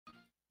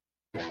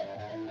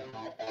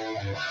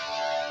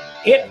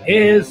It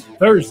is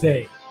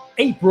Thursday,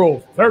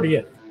 April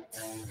 30th.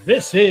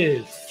 This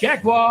is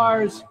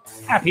Jaguars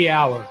Happy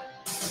Hour.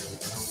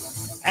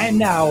 And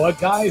now a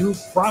guy who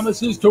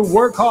promises to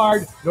work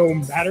hard no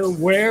matter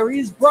where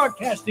he's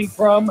broadcasting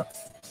from,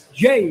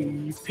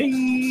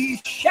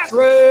 J.P.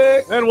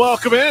 Shadrick. And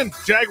welcome in,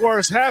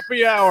 Jaguars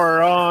Happy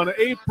Hour on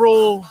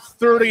April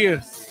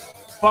 30th,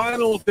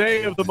 final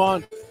day of the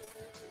month,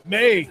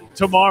 May,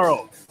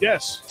 tomorrow.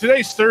 Yes,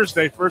 today's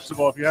Thursday, first of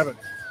all, if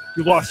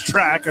you lost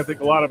track. I think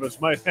a lot of us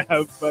might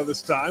have by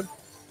this time.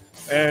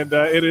 And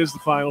it is the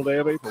final day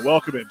of April.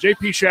 Welcome in.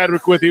 J.P.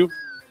 Shadrick with you.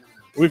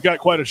 We've got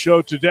quite a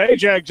show today.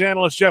 Jags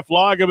analyst Jeff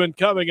Lageman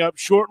coming up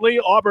shortly.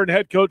 Auburn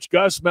head coach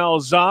Gus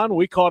Malzahn.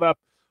 We caught up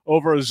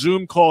over a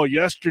Zoom call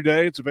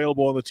yesterday. It's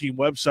available on the team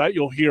website.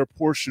 You'll hear a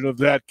portion of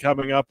that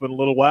coming up in a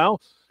little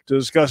while to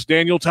discuss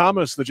Daniel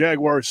Thomas, the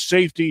Jaguars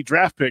safety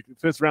draft pick,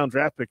 fifth-round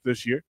draft pick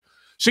this year.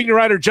 Senior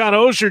writer John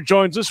Oehser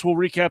joins us. We'll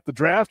recap the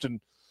draft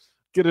and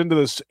get into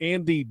this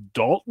Andy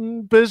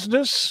Dalton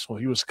business. Well,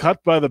 he was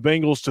cut by the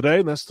Bengals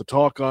today, and that's the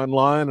talk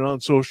online and on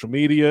social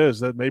media,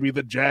 is that maybe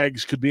the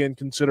Jags could be in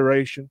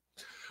consideration.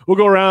 We'll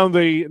go around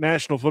the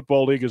National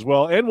Football League as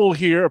well, and we'll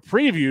hear a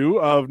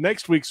preview of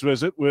next week's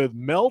visit with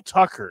Mel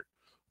Tucker,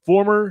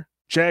 former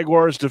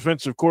Jaguars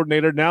defensive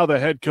coordinator, now the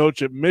head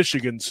coach at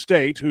Michigan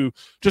State, who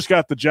just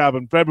got the job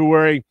in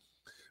February.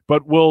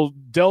 But we'll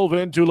delve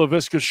into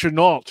Laviska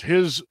Shenault,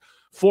 his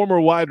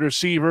former wide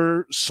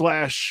receiver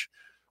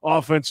 /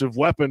 offensive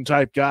weapon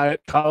type guy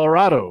at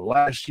Colorado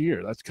last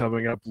year. That's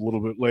coming up a little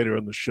bit later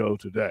in the show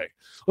today.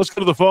 Let's go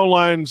to the phone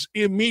lines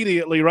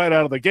immediately right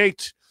out of the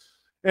gate.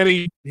 And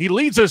he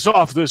leads us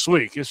off this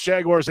week. It's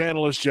Jaguars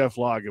analyst Jeff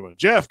Lageman.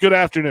 Jeff, good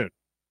afternoon.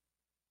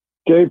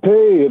 JP,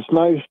 it's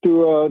nice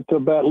to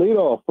bat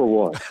leadoff for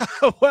once.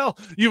 Well,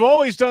 you've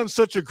always done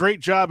such a great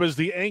job as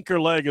the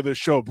anchor leg of the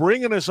show,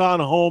 bringing us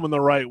on home in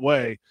the right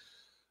way.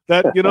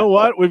 That, you know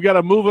what, we've got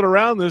to move it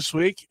around this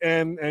week,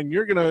 and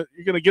you're gonna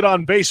get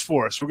on base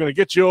for us. We're gonna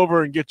get you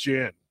over and get you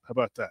in. How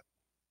about that?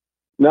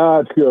 No,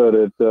 it's good.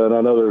 And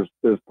I know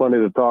there's plenty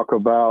to talk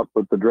about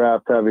with the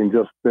draft having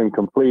just been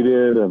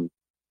completed, and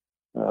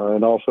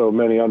also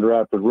many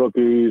undrafted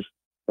rookies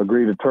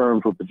agree to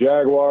terms with the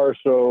Jaguars.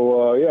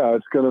 So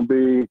there's gonna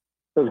be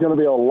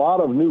a lot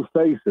of new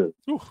faces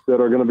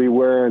that are gonna be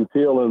wearing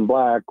teal and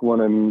black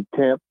when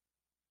camp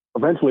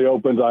eventually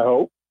opens. I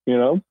hope,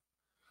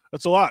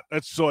 That's a lot.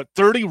 That's so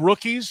 30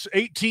 rookies,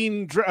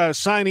 18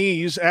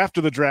 signees after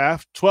the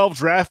draft, 12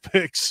 draft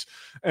picks,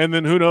 and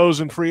then who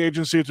knows in free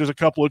agency if there's a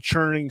couple of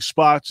churning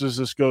spots as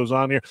this goes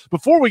on here.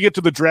 Before we get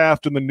to the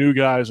draft and the new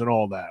guys and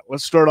all that,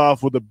 let's start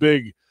off with the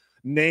big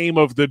name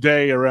of the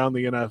day around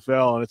the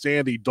NFL, and it's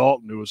Andy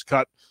Dalton, who was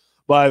cut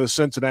by the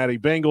Cincinnati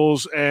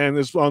Bengals. And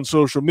it's on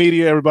social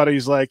media.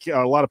 Everybody's like,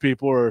 a lot of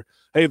people are,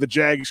 hey, the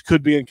Jags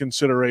could be in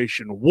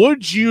consideration.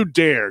 Would you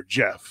dare,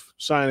 Jeff,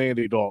 sign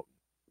Andy Dalton?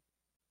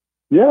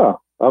 Yeah,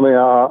 I mean,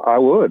 I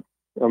would.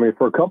 I mean,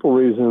 for a couple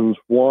reasons.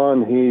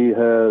 One, he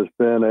has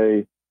been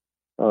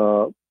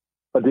a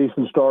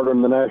decent starter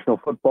in the National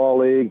Football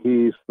League.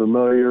 He's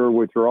familiar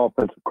with your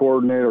offensive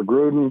coordinator,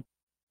 Gruden,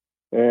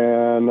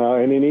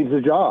 and he needs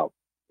a job.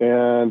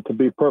 And to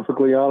be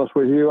perfectly honest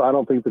with you, I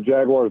don't think the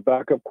Jaguars'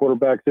 backup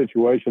quarterback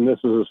situation, this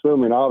is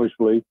assuming,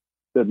 obviously,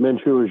 that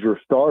Minshew is your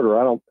starter.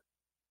 I don't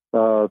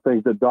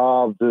think that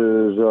Dobbs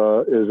is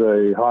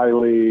a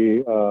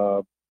highly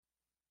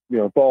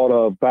thought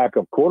of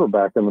backup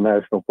quarterback in the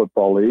National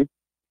Football League.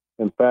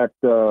 In fact,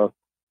 there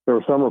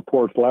were some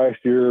reports last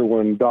year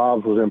when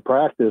Dobbs was in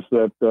practice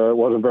that it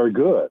wasn't very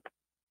good.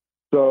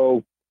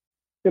 So,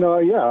 I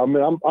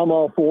mean, I'm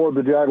all for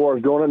the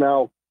Jaguars doing it.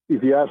 Now,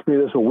 if you asked me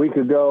this a week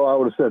ago, I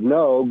would have said,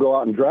 no, go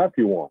out and draft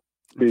you one,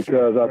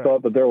 because I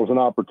thought that there was an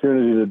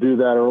opportunity to do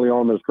that early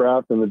on in this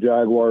draft, and the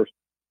Jaguars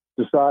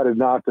decided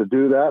not to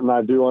do that. And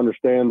I do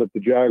understand that the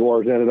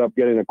Jaguars ended up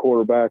getting a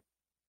quarterback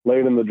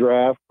late in the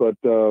draft, but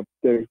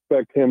they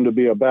expect him to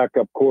be a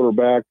backup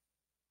quarterback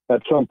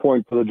at some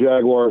point for the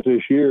Jaguars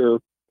this year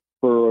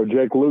for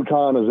Jake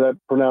Luton. Is that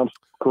pronounced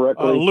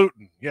correctly?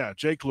 Luton. Yeah,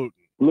 Jake Luton.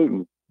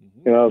 Luton.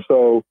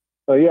 Mm-hmm.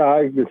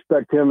 I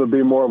expect him to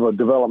be more of a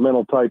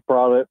developmental type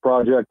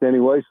project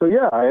anyway. So,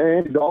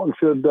 Andy Dalton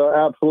should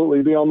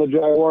absolutely be on the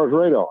Jaguars'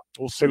 radar.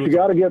 But you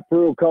got to get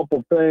through a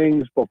couple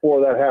things before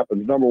that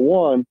happens. Number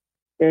one,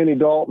 Andy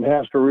Dalton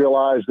has to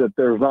realize that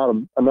there's not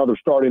another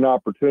starting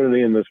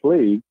opportunity in this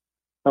league,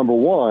 number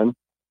one.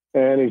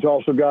 And he's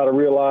also got to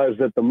realize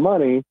that the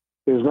money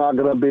is not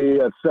going to be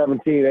at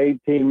 $17,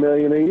 $18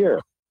 million a year.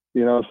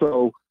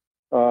 So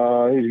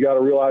he's got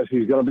to realize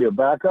he's going to be a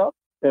backup.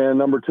 And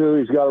number two,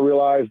 he's got to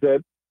realize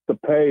that the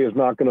pay is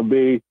not going to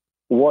be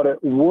what it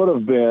would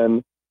have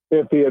been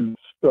if he had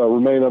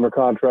remained under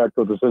contract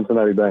with the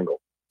Cincinnati Bengals.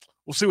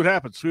 We'll see what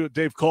happens. See what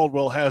Dave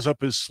Caldwell has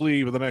up his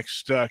sleeve in the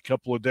next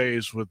couple of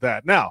days with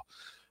that. Now,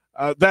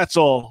 that's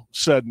all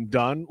said and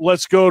done.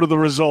 Let's go to the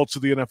results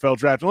of the NFL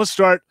draft. And let's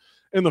start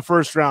in the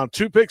first round.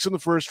 2 picks in the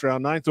first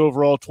round, 9th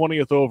overall,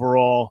 20th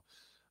overall.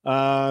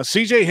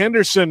 C.J.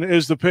 Henderson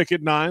is the pick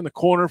at 9, the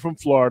corner from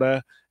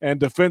Florida, and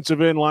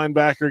defensive end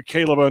linebacker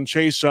Caleb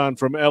Unchason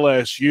from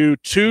LSU.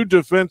 2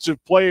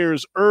 defensive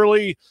players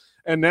early,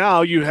 and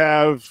now you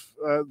have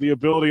the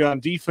ability on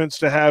defense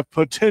to have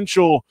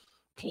potential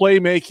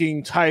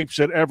playmaking types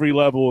at every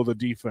level of the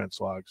defense,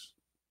 Logs.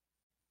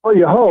 Well,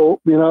 you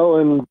hope,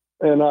 and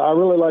I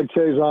really like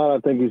Chason. I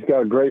think he's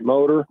got a great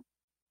motor,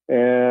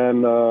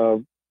 and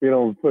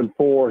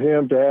for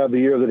him to have the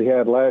year that he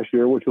had last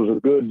year, which was a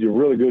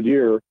really good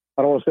year.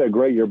 I don't want to say a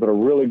great year, but a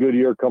really good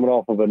year coming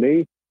off of a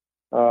knee.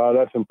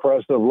 That's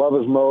impressive. Love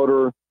his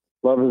motor,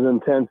 love his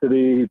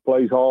intensity. He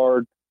plays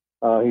hard.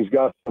 He's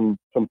got some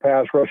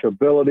pass rush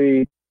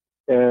ability.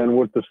 And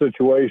with the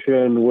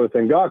situation with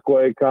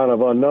Ngakoue kind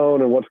of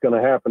unknown and what's going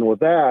to happen with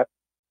that,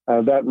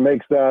 that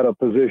makes that a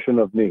position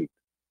of need.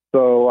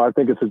 So I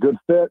think it's a good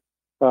fit.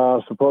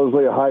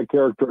 Supposedly a high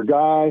character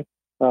guy.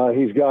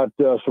 He's got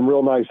some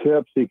real nice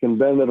hips. He can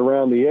bend it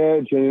around the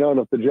edge. And,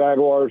 if the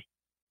Jaguars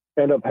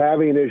end up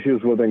having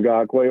issues with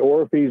Ngakoue,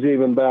 or if he's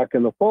even back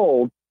in the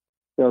fold,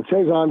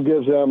 Chason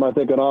gives them, I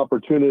think, an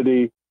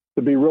opportunity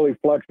to be really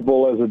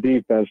flexible as a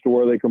defense to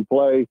where they can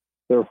play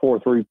their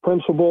 4-3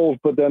 principles,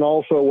 but then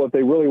also what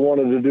they really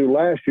wanted to do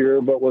last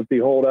year, but with the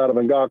holdout of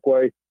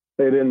Ngakoue,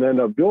 they didn't end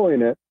up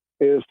doing it,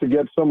 is to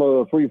get some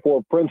of the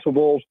 3-4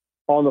 principles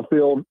on the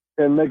field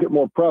and make it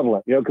more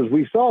prevalent, because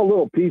we saw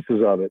little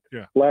pieces of it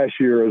last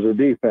year as a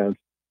defense,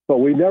 but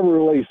we never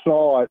really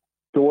saw it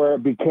to where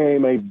it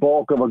became a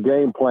bulk of a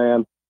game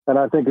plan. And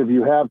I think if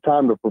you have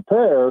time to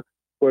prepare,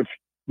 which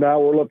now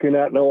we're looking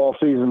at no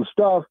all-season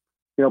stuff,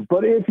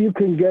 but if you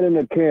can get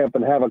into camp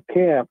and have a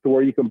camp to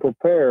where you can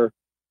prepare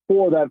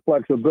for that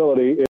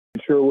flexibility, it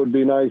sure would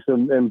be nice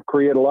and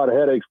create a lot of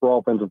headaches for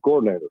offensive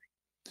coordinators.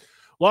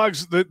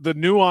 Logs, the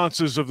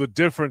nuances of the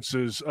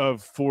differences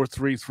of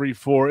 4-3,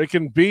 3-4, it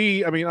can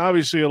be,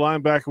 obviously a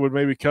linebacker would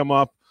maybe come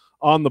up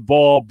on the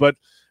ball, but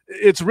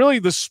it's really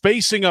the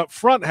spacing up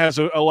front has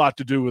a lot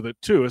to do with it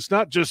too. It's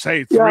not just,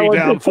 hey, 3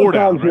 down, 4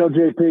 down.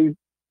 Right?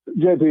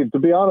 JP, to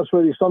be honest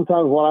with you,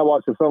 sometimes when I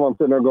watch the film, I'm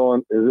sitting there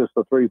going, is this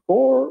a 3-4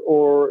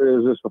 or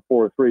is this a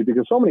 4-3?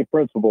 Because so many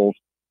principles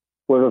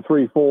with a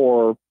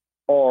 3-4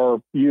 are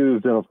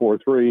used in a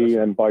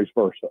 4-3 and vice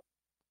versa.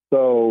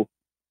 So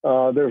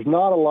there's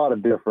not a lot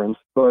of difference,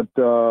 but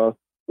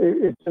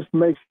it just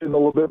makes it a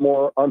little bit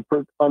more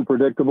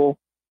unpredictable,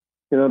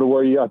 to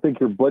where I think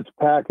your blitz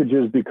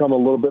packages become a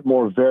little bit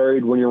more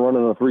varied when you're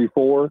running a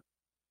 3-4.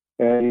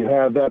 And you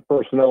have that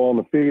personnel on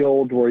the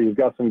field where you've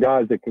got some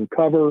guys that can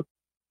cover,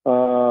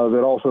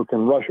 that also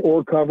can rush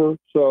or cover.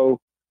 So,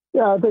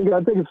 I think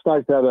it's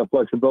nice to have that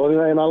flexibility.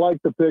 And I like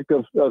the pick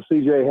of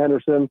C.J.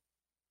 Henderson.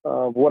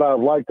 What I'd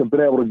like to have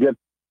been able to get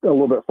a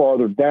little bit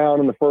farther down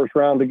in the first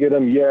round to get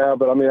him,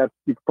 but you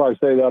could probably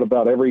say that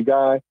about every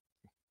guy.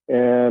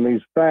 And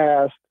he's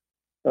fast,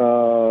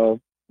 so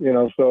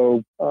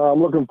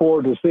I'm looking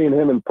forward to seeing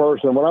him in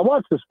person. When I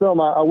watched this film,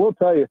 I will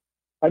tell you,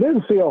 I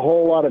didn't see a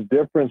whole lot of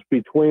difference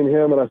between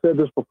him, and I said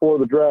this before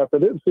the draft, I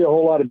didn't see a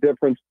whole lot of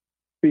difference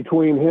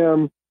between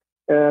him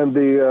and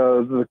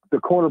the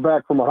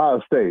cornerback from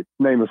Ohio State.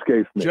 Name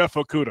escapes me. Jeff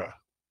Okudah.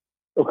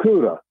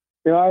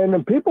 And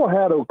then people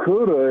had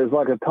Okudah as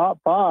like a top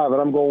 5,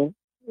 and I'm going,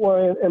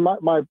 well, and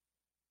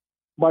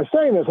by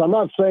saying this, I'm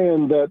not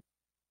saying that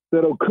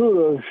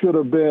Okudah should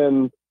have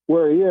been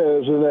where he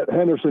is and that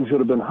Henderson should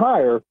have been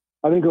higher.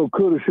 I think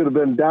Okudah should have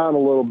been down a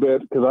little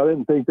bit because I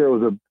didn't think there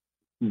was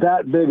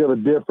that big of a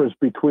difference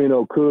between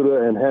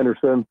Okudah and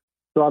Henderson.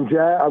 So I'm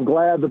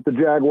glad that the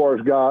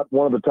Jaguars got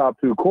one of the top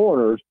 2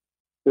 corners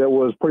that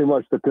was pretty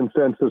much the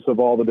consensus of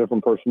all the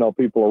different personnel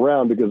people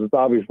around, because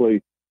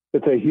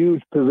it's a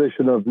huge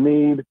position of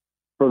need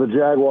for the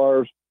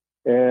Jaguars.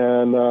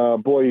 And,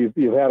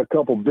 you've had a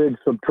couple big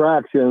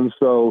subtractions,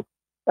 so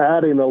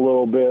adding a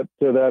little bit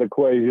to that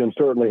equation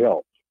certainly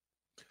helps.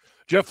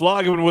 Jeff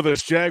Lageman with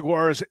us,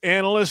 Jaguars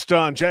analyst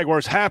on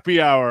Jaguars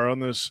Happy Hour on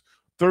this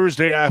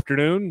Thursday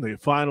afternoon, the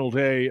final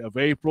day of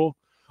April.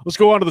 Let's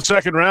go on to the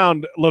second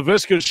round.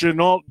 Laviska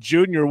Shenault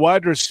Jr.,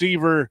 wide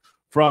receiver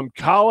from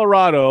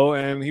Colorado,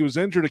 and he was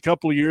injured a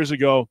couple of years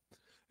ago.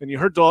 And you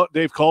heard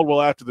Dave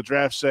Caldwell after the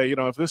draft say,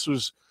 if this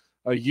was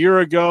a year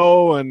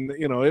ago and,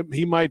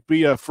 he might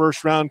be a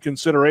first-round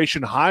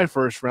consideration, high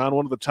first round,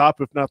 one of the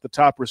top, if not the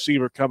top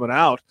receiver coming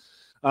out.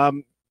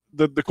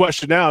 The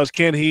question now is,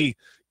 can he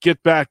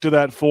get back to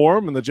that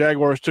form? And the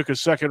Jaguars took a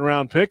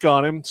second-round pick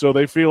on him, so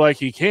they feel like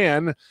he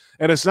can.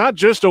 And it's not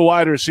just a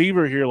wide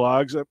receiver here,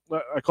 Logs.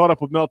 I caught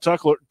up with Mel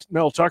Tucker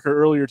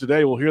earlier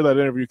today. We'll hear that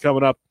interview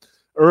coming up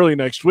early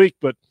next week.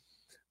 But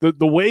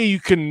the way you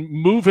can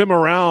move him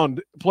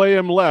around, play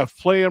him left,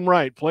 play him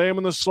right, play him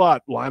in the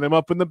slot, line him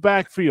up in the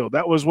backfield.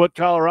 That was what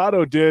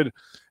Colorado did,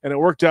 and it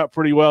worked out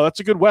pretty well. That's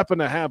a good weapon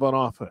to have on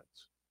offense.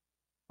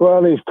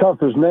 Well, he's tough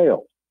as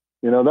nails.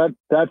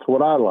 That's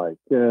what I like.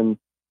 And,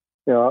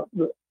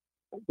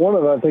 one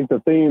of, I think, the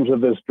themes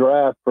of this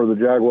draft for the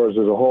Jaguars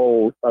as a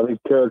whole, I think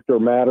character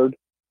mattered.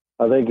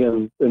 I think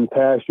in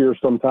past years,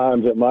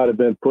 sometimes it might have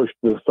been pushed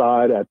to the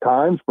side at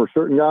times for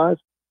certain guys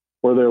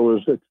where there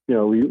was,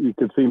 you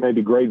could see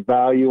maybe great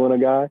value in a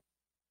guy.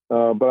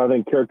 but I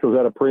think character was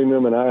at a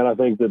premium, and I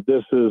think that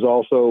this is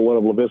also one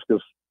of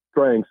Laviska's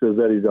strengths is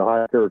that he's a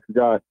high character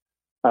guy.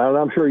 And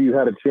I'm sure you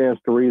had a chance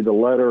to read the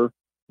letter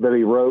that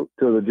he wrote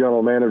to the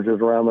general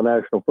managers around the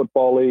National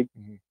Football League.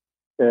 Mm-hmm.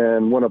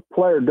 And when a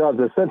player does,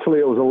 essentially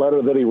it was a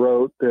letter that he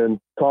wrote and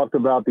talked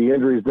about the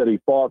injuries that he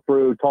fought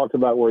through, talked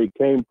about where he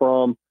came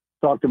from,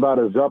 talked about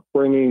his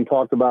upbringing,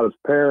 talked about his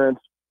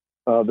parents,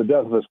 the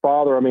death of his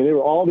father. I mean, there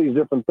were all these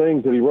different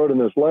things that he wrote in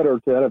this letter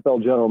to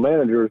NFL general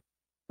managers.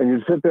 And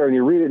you sit there and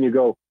you read it and you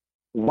go,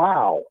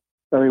 wow.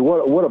 I mean,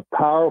 what a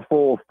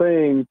powerful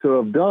thing to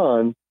have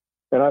done.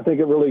 And I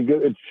think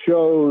it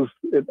shows,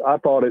 I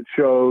thought it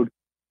showed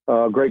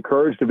great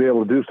courage to be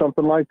able to do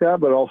something like that,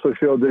 but also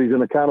showed that he's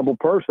an accountable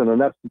person. And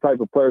that's the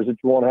type of players that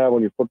you want to have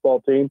on your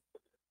football team.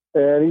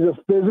 And he's a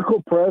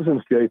physical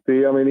presence,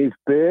 JP. I mean, he's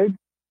big.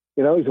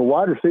 You know, he's a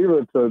wide receiver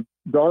that's a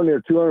darn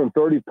near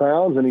 230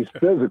 pounds, and he's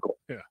physical.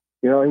 Yeah.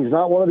 You know, he's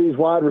not one of these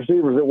wide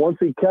receivers that once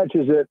he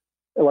catches it,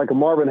 like a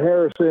Marvin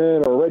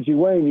Harrison or Reggie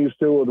Wayne used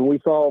to, and we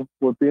saw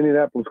with the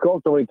Indianapolis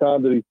Colts so many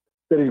times that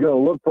he's going to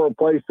look for a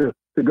place to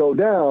go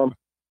down.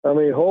 I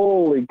mean,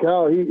 holy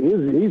cow,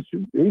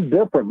 he's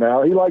different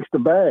now. He likes to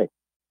bang,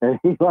 and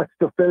he likes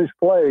to finish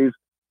plays.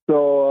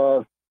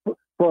 So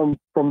from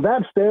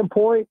that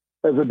standpoint,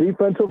 as a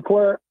defensive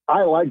player,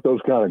 I like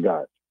those kind of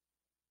guys.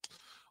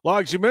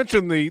 Logs, you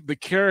mentioned the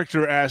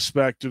character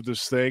aspect of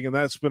this thing, and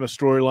that's been a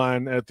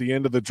storyline at the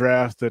end of the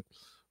draft that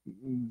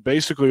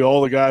basically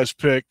all the guys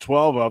picked,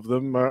 12 of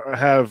them,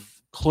 have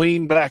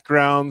clean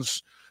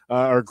backgrounds,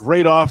 are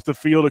great off the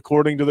field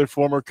according to their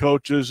former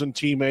coaches and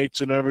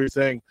teammates and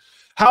everything.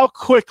 How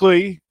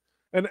quickly,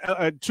 and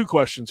two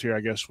questions here,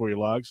 I guess, for you,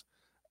 Logs.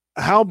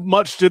 How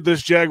much did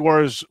this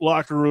Jaguars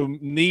locker room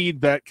need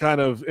that kind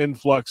of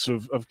influx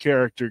of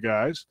character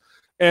guys?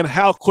 And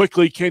how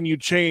quickly can you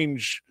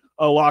change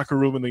a locker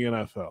room in the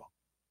NFL?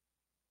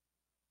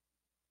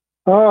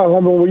 I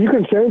mean, well, you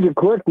can change it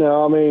quick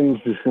now. I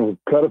mean, just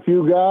cut a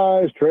few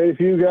guys, trade a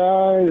few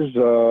guys,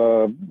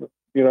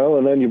 you know,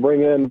 and then you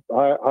bring in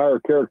higher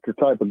character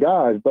type of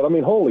guys. But I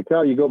mean, holy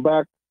cow, you go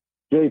back,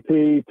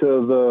 JP,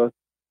 to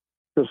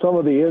some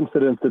of the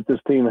incidents that this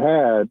team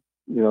had,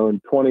 you know, in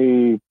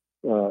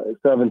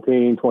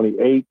 2017,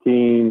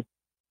 2018,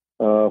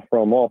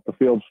 from off the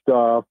field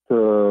stuff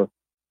to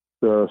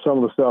some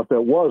of the stuff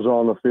that was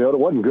on the field. It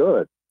wasn't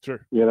good. Sure.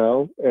 You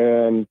know,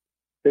 and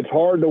it's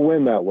hard to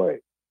win that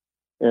way.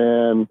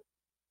 And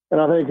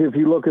I think if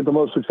you look at the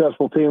most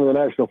successful team in the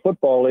National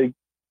Football League,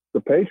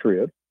 the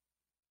Patriots,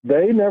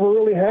 they never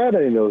really had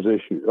any of those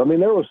issues. I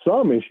mean, there were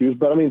some issues,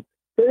 but I mean,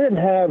 they didn't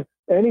have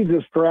any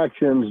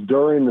distractions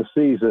during the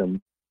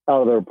season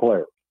out of their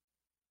players.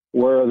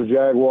 Where the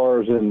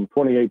Jaguars in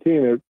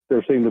 2018,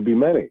 there seemed to be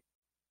many.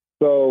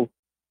 So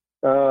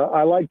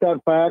I like that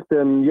fact.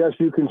 And yes,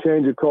 you can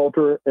change a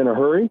culture in a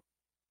hurry.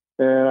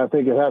 And I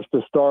think it has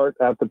to start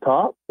at the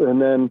top.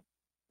 And then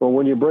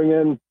when you bring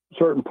in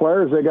certain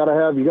players, you got to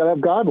have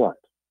guidelines.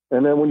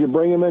 And then when you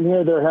bring them in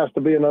here, there has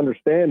to be an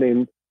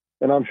understanding.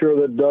 And I'm sure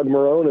that Doug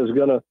Marrone is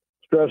going to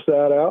stress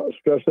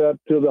that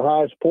to the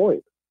highest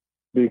point,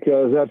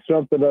 because that's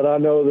something that I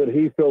know that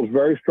he feels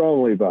very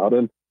strongly about.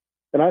 And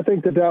I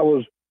think that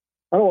was,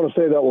 I don't want to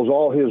say that was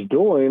all his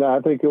doing. I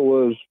think it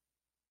was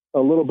a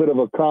little bit of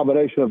a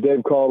combination of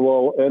Dave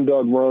Caldwell and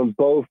Doug Marrone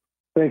both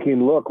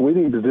thinking, look, we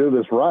need to do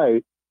this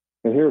right.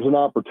 And here's an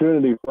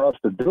opportunity for us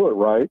to do it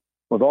right.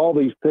 With all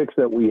these picks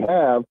that we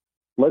have,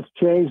 let's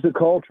change the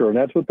culture. And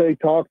that's what they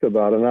talked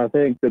about. And I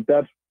think that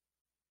that's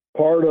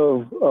part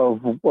of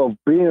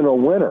being a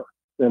winner.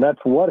 And that's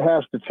what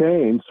has to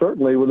change.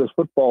 Certainly with this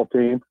football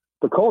team,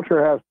 the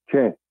culture has to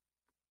change.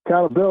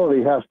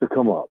 Accountability has to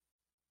come up.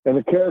 And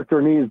the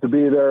character needs to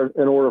be there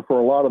in order for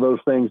a lot of those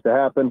things to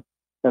happen.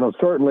 And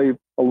certainly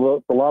a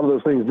lot of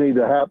those things need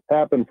to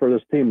happen for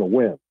this team to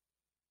win.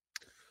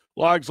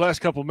 Logs,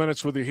 last couple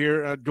minutes with you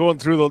here, going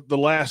through the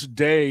last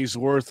day's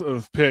worth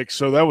of picks.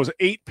 So that was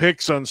 8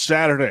 picks on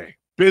Saturday.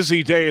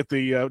 Busy day at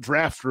the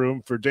draft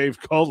room for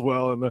Dave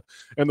Caldwell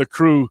and the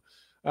crew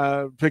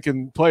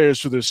picking players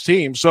for this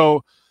team.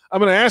 So I'm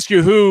going to ask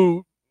you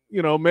who,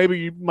 you know,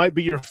 maybe might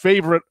be your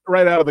favorite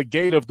right out of the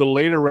gate of the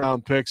later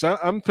round picks.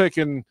 I'm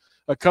picking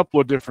a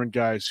couple of different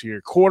guys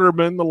here.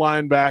 Quarterman, the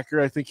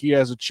linebacker, I think he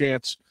has a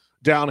chance,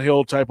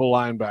 downhill type of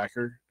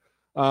linebacker.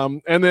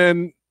 And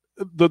then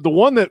the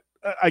one that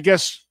I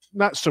guess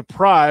not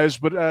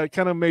surprised, but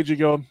kind of made you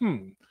go,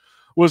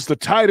 was the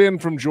tight end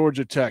from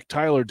Georgia Tech,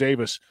 Tyler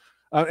Davis.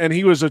 And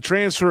he was a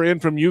transfer in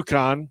from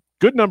UConn.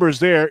 Good numbers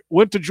there.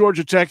 Went to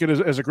Georgia Tech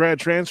as a grad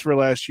transfer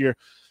last year.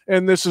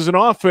 And this is an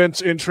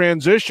offense in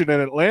transition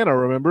in Atlanta,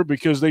 remember,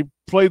 because they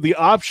played the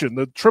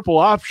triple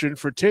option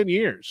for 10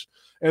 years.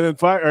 And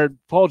then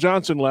Paul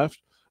Johnson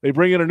left. They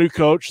bring in a new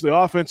coach. The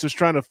offense is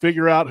trying to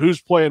figure out who's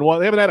playing what.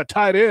 They haven't had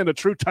a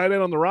true tight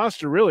end on the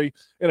roster really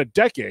in a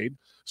decade.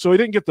 So he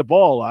didn't get the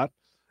ball a lot.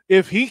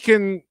 If he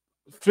can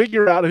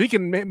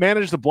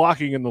manage the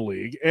blocking in the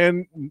league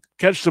and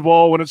catch the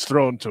ball when it's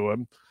thrown to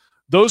him,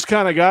 those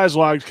kind of guys,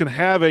 Logs, can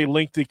have a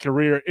lengthy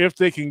career if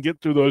they can get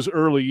through those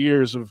early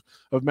years of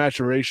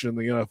maturation in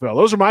the NFL.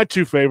 Those are my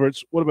two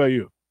favorites. What about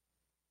you?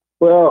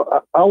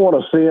 Well, I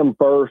want to see him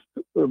first,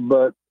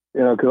 but,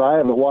 because I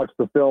haven't watched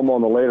the film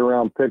on the later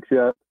round picks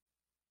yet.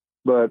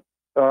 But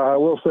I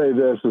will say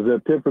this, is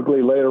that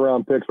typically later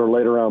round picks are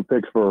later round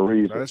picks for a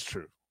reason. That's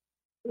true.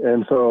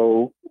 And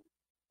so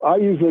I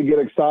usually get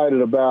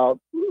excited about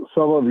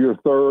some of your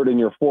third and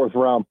your fourth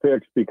round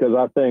picks because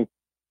I think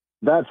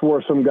that's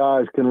where some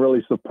guys can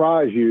really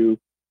surprise you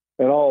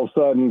and all of a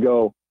sudden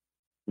go,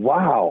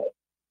 wow,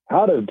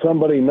 how did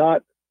somebody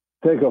not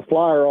take a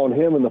flyer on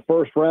him in the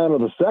first round or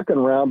the second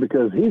round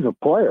because he's a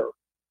player.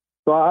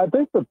 So I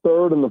think the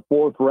third and the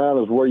fourth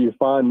round is where you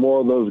find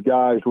more of those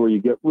guys where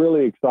you get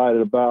really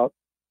excited about,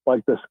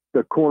 like the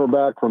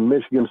cornerback from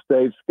Michigan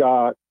State,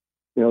 Scott,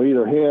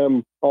 either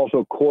him,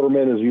 also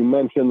Quarterman, as you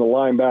mentioned, the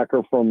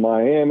linebacker from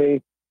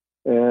Miami,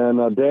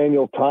 and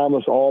Daniel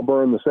Thomas,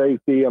 Auburn, the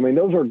safety. I mean,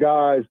 those are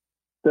guys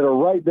that are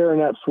right there in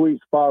that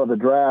sweet spot of the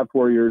draft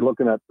where you're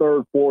looking at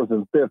third, fourth,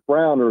 and fifth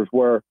rounders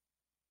where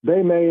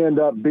they may end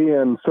up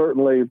being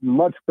certainly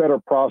much better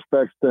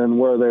prospects than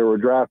where they were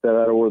drafted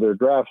at or their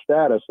draft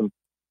status. And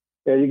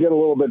you get a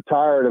little bit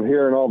tired of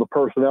hearing all the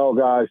personnel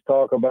guys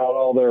talk about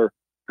all their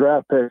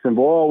draft picks and,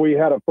 boy, we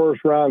had a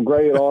first-round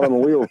grade on them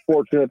and we were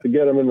fortunate to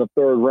get them in the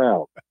third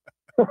round.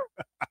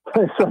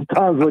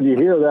 Sometimes when you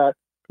hear that,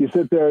 you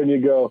sit there and you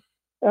go,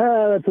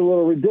 that's a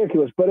little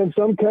ridiculous. But in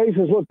some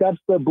cases, look, that's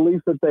the belief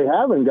that they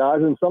have in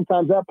guys, and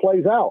sometimes that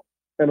plays out.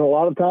 And a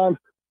lot of times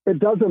it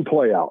doesn't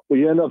play out.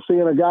 We end up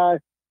seeing a guy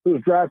who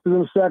was drafted in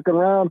the second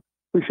round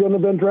who shouldn't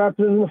have been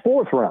drafted in the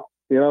fourth round.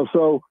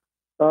 So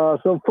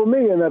for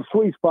me, in that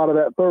sweet spot of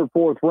that third,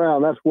 fourth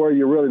round, that's where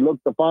you really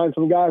look to find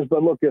some guys.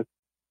 But look,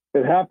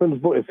 it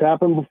happens. It's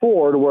happened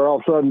before to where all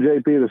of a sudden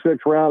JP, the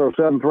sixth round or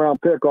seventh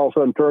round pick, all of a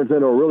sudden turns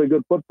into a really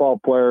good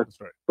football player.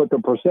 That's right. But the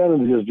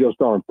percentages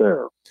just aren't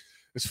there.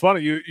 It's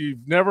funny.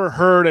 You've never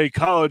heard a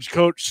college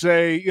coach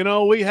say,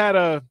 we had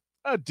a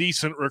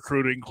decent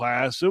recruiting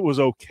class. It was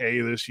okay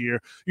this year.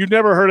 You've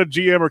never heard a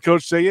GM or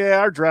coach say, yeah,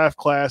 our draft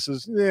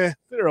classes,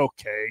 they're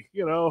okay.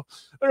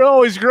 They're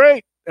always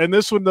great. And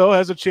this one, though,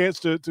 has a chance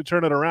to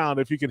turn it around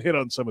if you can hit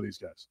on some of these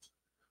guys.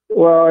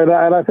 Well, and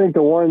I think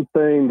the one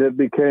thing that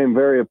became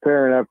very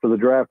apparent after the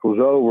draft was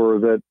over,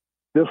 that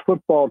this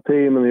football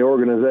team and the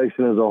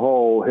organization as a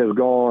whole has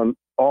gone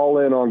all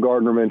in on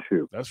Gardner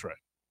Minshew. That's right.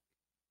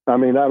 I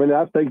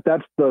think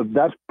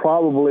that's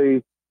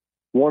probably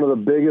one of the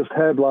biggest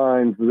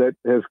headlines that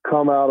has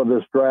come out of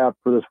this draft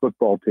for this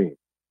football team.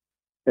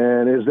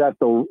 And is that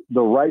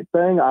the right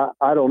thing?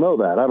 I don't know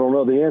that. I don't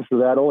know the answer to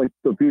that. Only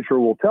the future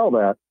will tell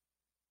that.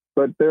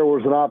 But there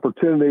was an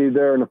opportunity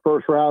there in the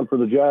first round for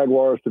the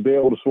Jaguars to be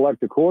able to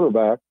select a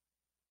quarterback,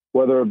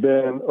 whether it had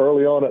been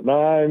early on at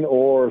 9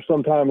 or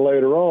sometime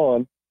later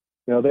on.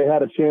 They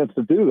had a chance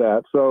to do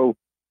that. So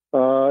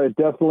it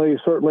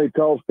certainly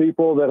tells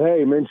people that,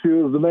 hey,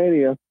 Minshew is the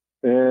mania.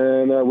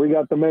 And we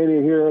got the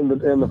mania here in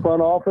the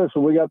front office,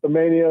 and we got the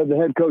mania in the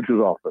head coach's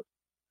office.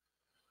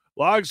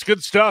 Logs,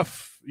 good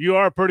stuff. You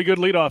are a pretty good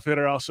leadoff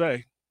hitter, I'll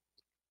say.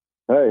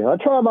 Hey, I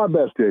try my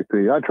best,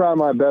 JP. I try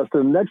my best.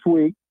 And next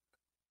week,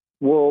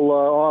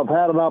 I've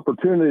had an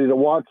opportunity to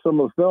watch some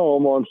of the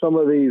film on some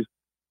of these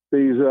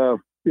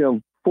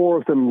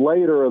fourth and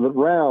later of the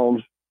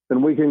rounds,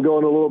 and we can go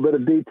into a little bit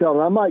of detail.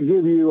 And I might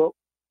give you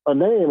a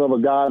name of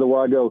a guy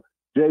where I go,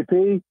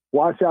 JP,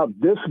 watch out.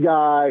 This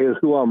guy is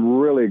who I'm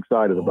really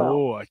excited about.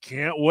 Oh, I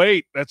can't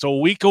wait. That's a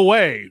week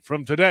away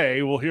from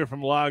today. We'll hear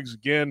from Logs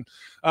again.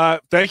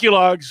 Thank you,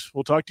 Logs.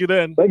 We'll talk to you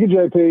then. Thank you,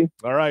 JP.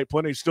 All right.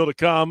 Plenty still to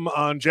come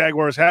on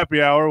Jaguars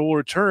Happy Hour. We'll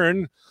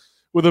return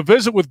with a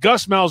visit with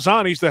Gus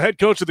Malzahn. He's the head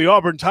coach of the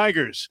Auburn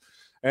Tigers.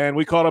 And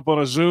we caught up on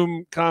a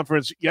Zoom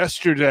conference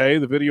yesterday.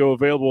 The video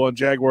available on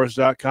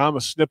Jaguars.com.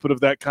 A snippet of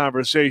that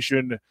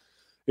conversation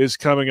is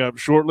coming up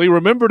shortly.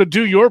 Remember to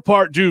do your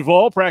part,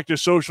 Duval.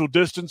 Practice social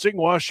distancing,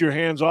 wash your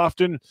hands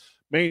often,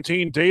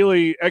 maintain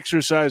daily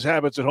exercise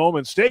habits at home,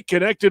 and stay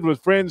connected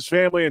with friends,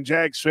 family, and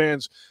Jags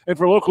fans. And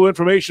for local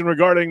information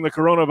regarding the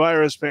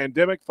coronavirus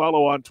pandemic,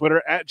 follow on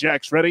Twitter at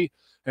JacksReady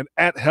and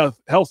at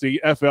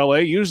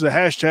HealthyFLA. Use the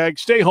hashtag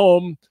Stay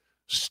Home,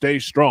 Stay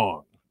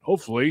Strong.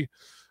 Hopefully,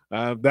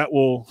 that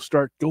will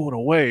start going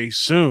away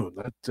soon.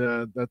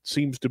 That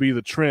seems to be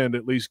the trend,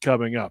 at least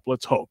coming up.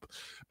 Let's hope.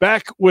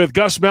 Back with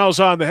Gus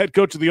Malzahn, the head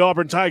coach of the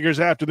Auburn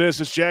Tigers. After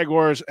this, it's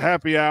Jaguars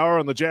Happy Hour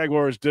on the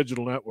Jaguars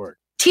Digital Network.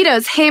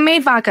 Tito's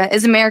Handmade Vodka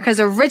is America's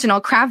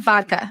original craft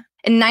vodka.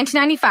 In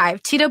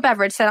 1995, Tito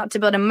Beverage set out to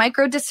build a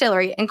micro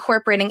distillery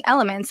incorporating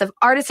elements of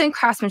artisan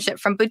craftsmanship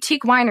from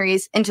boutique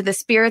wineries into the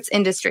spirits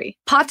industry.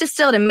 Pot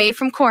distilled and made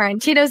from corn,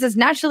 Tito's is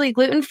naturally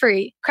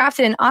gluten-free,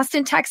 crafted in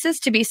Austin, Texas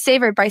to be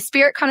savored by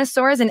spirit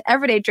connoisseurs and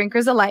everyday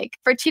drinkers alike.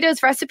 For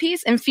Tito's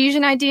recipes,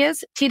 infusion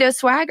ideas, Tito's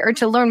swag, or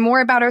to learn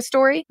more about our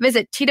story,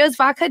 visit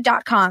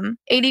Tito'sVodka.com.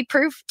 80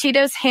 proof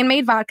Tito's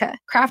Handmade Vodka,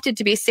 crafted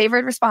to be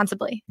savored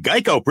responsibly.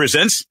 Geico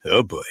presents,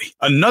 oh boy,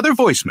 another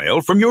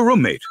voicemail from your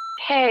roommate.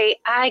 Hey,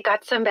 I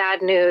got some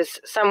bad news.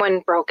 Someone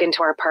broke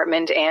into our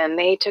apartment and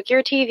they took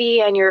your TV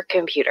and your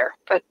computer.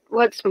 But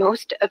what's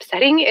most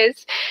upsetting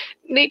is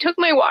they took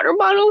my water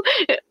bottle.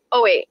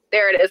 Oh, wait,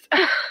 there it is.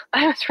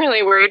 I was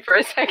really worried for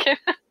a second.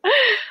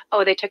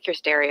 Oh, they took your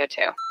stereo,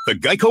 too. The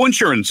Geico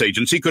Insurance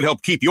Agency could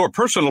help keep your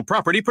personal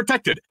property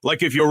protected.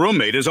 Like if your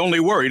roommate is only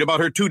worried about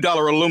her $2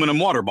 aluminum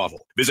water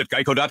bottle. Visit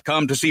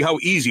geico.com to see how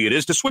easy it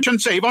is to switch and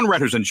save on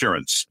renter's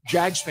insurance.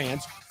 Jags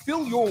fans,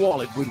 fill your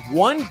wallet with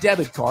one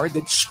debit card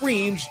that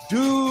screams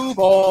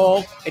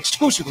Duval,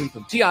 exclusively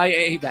from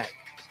TIAA Bank.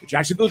 The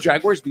Jacksonville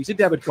Jaguars Visa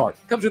debit card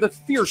comes with a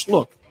fierce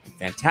look and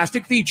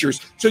fantastic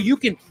features so you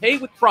can pay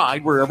with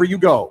pride wherever you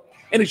go.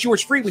 And it's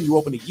yours free when you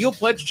open a Yield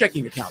Pledge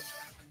checking account.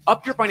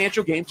 Up your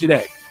financial game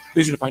today.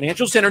 Visit a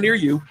financial center near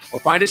you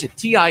or find us at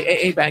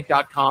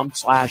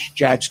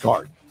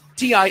TIAABank.com/JagsCard.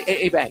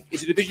 TIAA Bank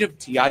is a division of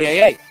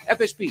TIAA,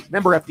 FSB,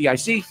 member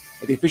FDIC,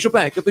 and the official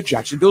bank of the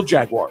Jacksonville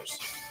Jaguars.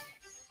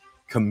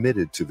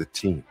 Committed to the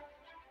team.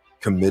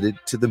 Committed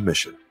to the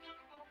mission.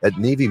 At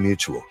Navy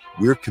Mutual,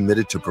 we're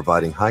committed to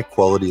providing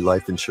high-quality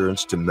life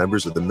insurance to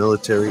members of the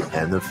military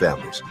and their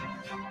families.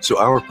 So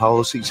our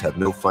policies have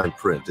no fine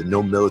print and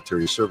no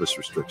military service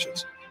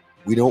restrictions.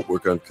 We don't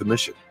work on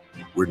commission.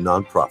 We're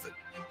nonprofit,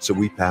 so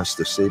we pass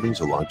the savings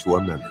along to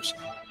our members.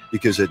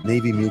 Because at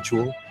Navy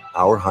Mutual,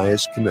 our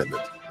highest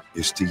commitment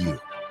is to you.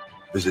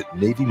 Visit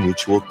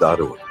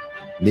NavyMutual.org.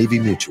 Navy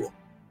Mutual,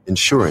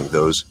 insuring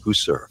those who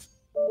serve.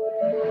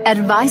 At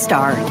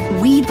ViStar,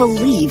 we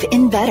believe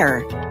in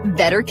better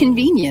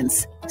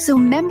convenience, so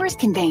members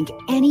can bank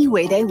any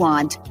way they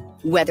want,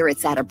 whether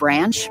it's at a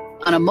branch,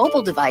 on a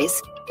mobile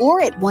device,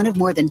 or at one of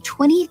more than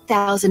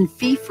 20,000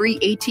 fee-free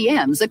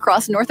ATMs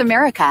across North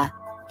America.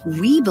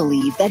 We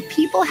believe that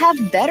people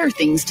have better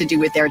things to do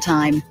with their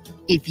time.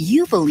 If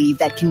you believe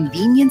that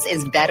convenience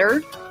is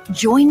better,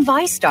 join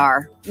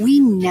ViStar. We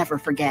never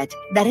forget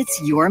that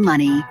it's your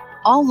money.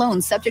 All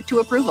loans subject to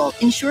approval,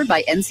 insured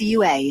by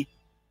NCUA.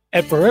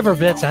 At Forever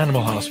Vets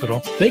Animal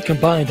Hospital, they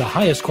combine the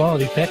highest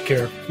quality pet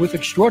care with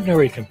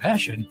extraordinary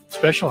compassion,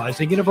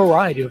 specializing in a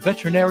variety of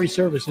veterinary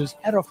services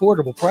at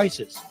affordable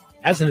prices.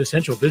 As an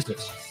essential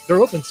business,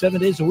 they're open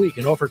 7 days a week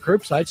and offer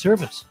curbside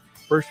service.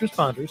 First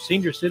responders,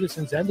 senior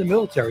citizens, and the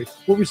military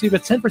will receive a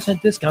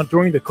 10% discount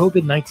during the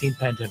COVID-19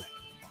 pandemic.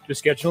 To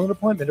schedule an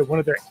appointment at one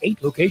of their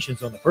 8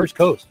 locations on the First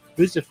Coast,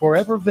 visit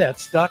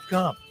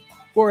forevervets.com.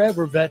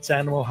 Forever Vets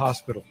Animal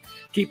Hospital,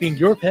 keeping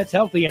your pets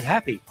healthy and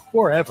happy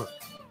forever.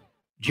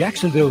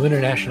 Jacksonville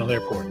International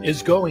Airport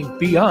is going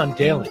beyond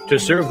daily to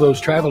serve those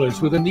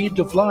travelers with a need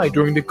to fly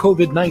during the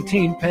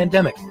COVID-19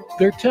 pandemic.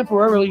 They're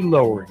temporarily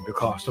lowering the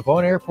cost of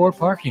on-airport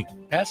parking.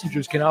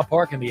 Passengers can now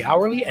park in the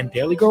hourly and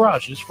daily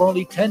garages for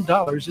only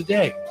 $10 a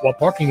day, while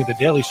parking in the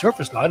daily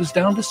surface lot is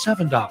down to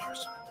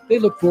 $7. They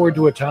look forward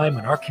to a time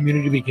when our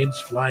community begins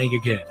flying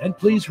again. And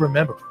please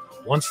remember,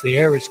 once the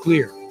air is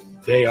clear,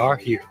 they are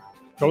here.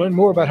 To learn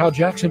more about how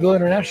Jacksonville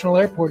International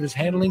Airport is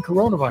handling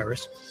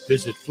coronavirus,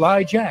 visit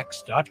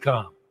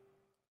flyjax.com.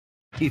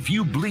 If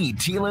you bleed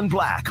teal and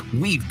black,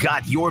 we've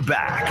got your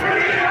back.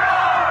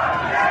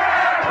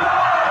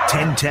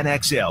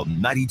 1010XL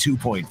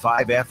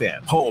 92.5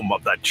 FM, home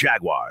of the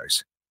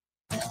Jaguars.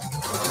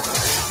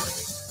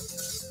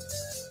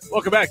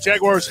 Welcome back.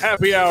 Jaguars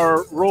Happy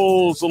Hour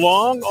rolls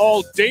along.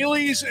 All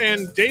Dailies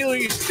and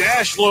Dailies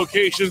Dash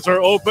locations are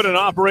open and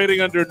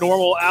operating under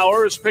normal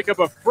hours. Pick up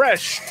a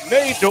fresh,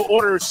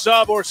 made-to-order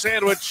sub or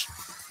sandwich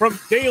from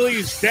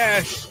Dailies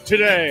Dash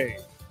today.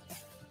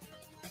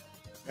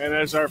 And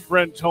as our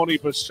friend Tony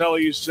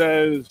Pacelli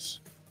says,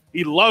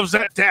 he loves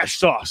that dash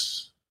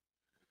sauce.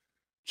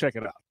 Check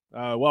it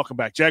out. Welcome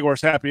back.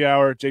 Jaguars Happy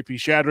Hour. JP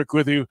Shadrick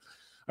with you.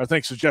 Our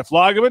thanks to Jeff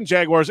Lageman,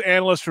 Jaguars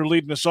analyst, for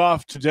leading us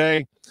off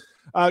today.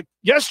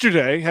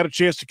 Yesterday, had a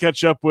chance to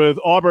catch up with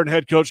Auburn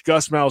head coach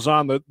Gus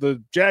Malzahn.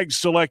 The Jags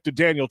selected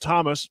Daniel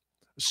Thomas,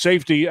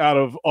 safety out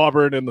of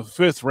Auburn, in the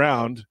 5th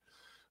round,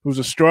 who's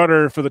a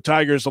starter for the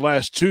Tigers the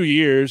last 2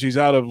 years. He's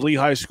out of Lee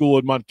High School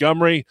in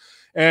Montgomery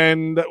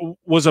and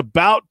was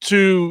about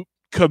to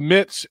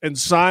commit and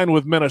sign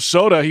with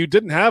Minnesota. He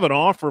didn't have an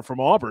offer from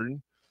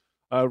Auburn,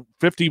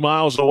 50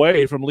 miles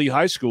away from Lee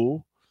High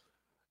School.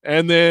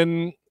 And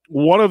then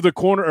one of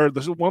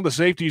the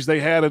safeties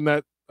they had in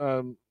that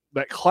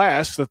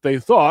class that they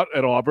thought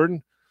at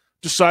Auburn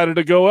decided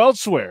to go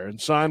elsewhere and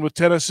sign with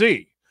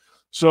Tennessee.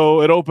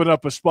 So it opened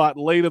up a spot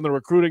late in the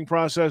recruiting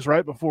process,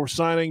 right before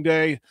signing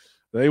day.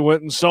 They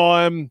went and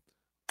saw him,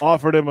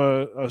 offered him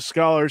a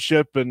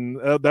scholarship, and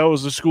that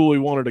was the school he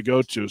wanted to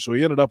go to. So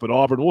he ended up at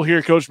Auburn. We'll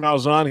hear Coach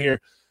Malzahn here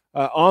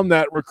on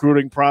that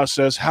recruiting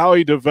process, how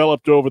he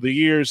developed over the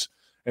years,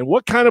 and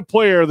what kind of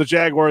player the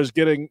Jaguars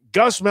getting.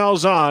 Gus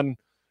Malzahn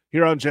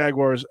here on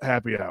Jaguars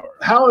Happy Hour.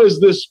 How has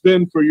this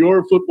been for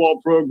your football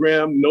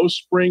program? No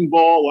spring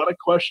ball, a lot of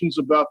questions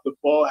about the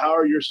fall. How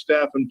are your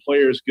staff and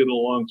players getting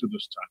along to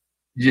this time?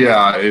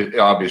 Yeah,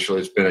 obviously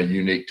it's been a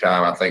unique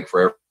time, I think,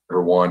 for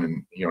everyone.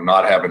 And,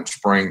 not having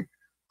spring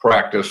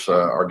practice,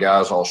 our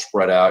guys all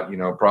spread out.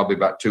 Probably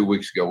about 2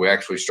 weeks ago, we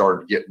actually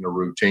started getting a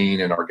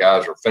routine, and our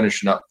guys are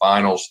finishing up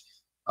finals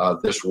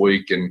this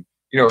week. And,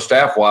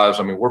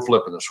 staff-wise, we're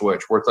flipping the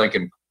switch. We're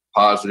thinking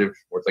positive.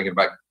 We're thinking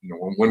about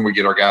when we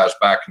get our guys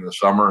back in the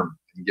summer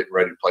and getting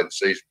ready to play the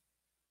season.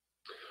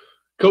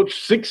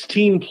 Coach,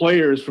 16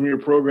 players from your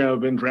program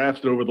have been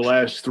drafted over the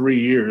last 3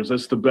 years.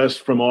 That's the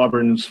best from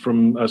Auburn's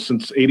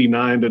since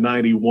 89 to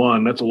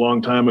 91. That's a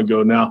long time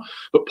ago now.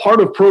 But part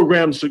of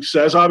program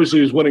success, obviously,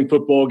 is winning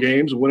football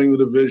games, winning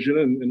the division,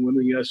 and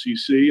winning the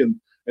SEC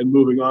and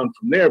moving on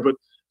from there. But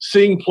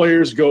seeing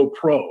players go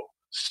pro,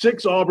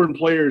 6 Auburn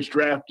players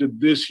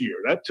drafted this year.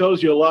 That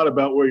tells you a lot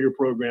about where your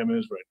program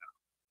is right now.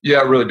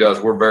 Yeah, it really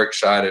does. We're very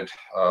excited,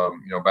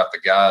 about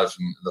the guys.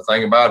 And the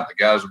thing about it, the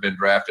guys have been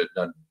drafted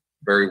and done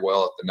very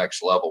well at the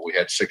next level. We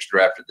had 6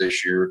 drafted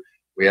this year.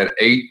 We had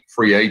 8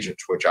 free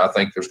agents, which I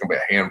think there's going to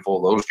be a handful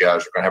of those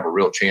guys are going to have a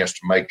real chance to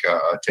make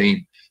a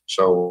team.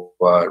 So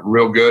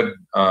real good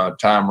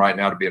time right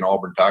now to be an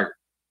Auburn Tiger.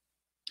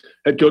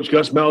 Head coach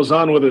Gus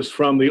Malzahn with us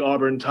from the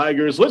Auburn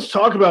Tigers. Let's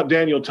talk about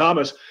Daniel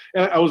Thomas.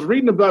 I was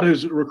reading about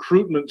his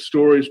recruitment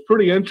story. It's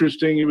pretty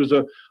interesting. He was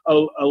a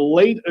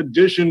late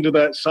addition to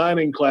that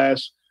signing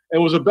class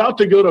and was about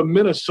to go to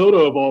Minnesota,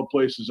 of all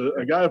places.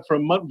 A guy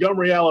from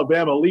Montgomery,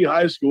 Alabama, Lee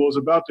High School, was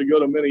about to go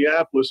to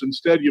Minneapolis.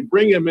 Instead, you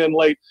bring him in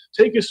late.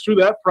 Take us through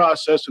that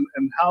process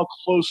and how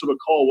close of a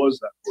call was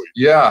that for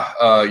you? Yeah,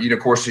 of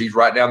course, he's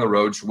right down the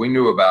road, so we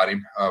knew about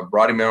him.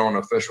 Brought him in on an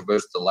official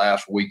visit the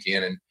last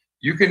weekend, and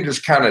you can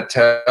just kind of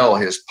tell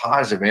his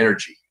positive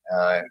energy.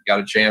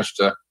 Got a chance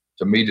to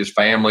meet his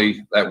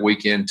family that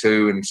weekend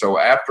too. And so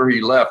after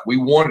he left, we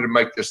wanted to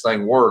make this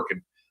thing work.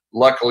 And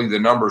luckily the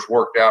numbers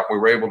worked out. We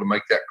were able to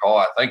make that call,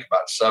 I think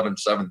about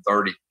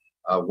 7:30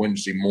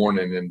 Wednesday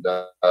morning. And,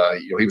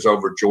 he was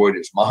overjoyed.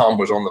 His mom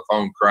was on the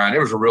phone crying. It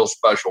was a real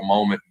special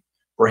moment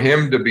for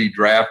him to be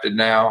drafted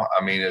now.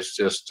 I mean, it's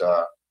just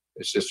a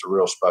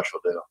real special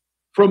deal.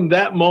 From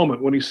that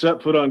moment when he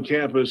set foot on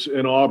campus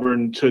in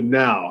Auburn to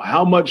now,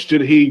 how much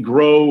did he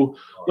grow?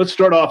 Let's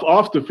start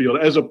off the field.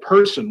 As a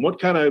person, what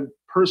kind of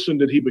person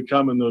did he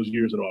become in those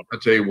years at Auburn? I'll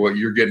tell you what,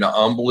 you're getting an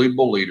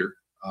unbelievable leader,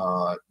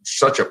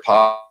 such a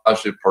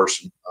positive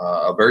person,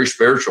 a very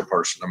spiritual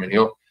person. I mean,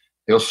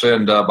 he'll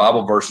send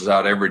Bible verses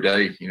out every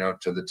day,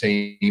 to the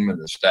team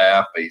and the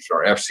staff. He's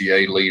our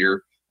FCA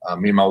leader.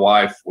 Me and my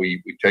wife,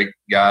 we take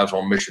guys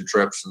on mission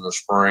trips in the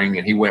spring,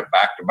 and he went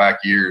back-to-back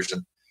years,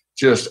 and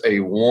just a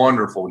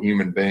wonderful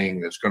human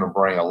being that's going to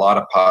bring a lot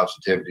of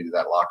positivity to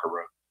that locker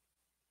room.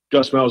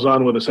 Gus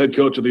Malzahn with us, head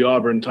coach of the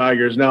Auburn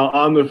Tigers. Now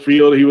on the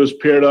field, he was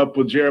paired up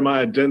with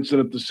Jeremiah Denson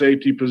at the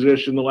safety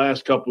position the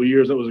last couple of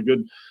years. That was a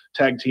good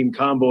tag team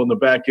combo in the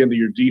back end of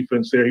your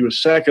defense there. He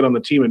was second on the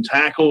team in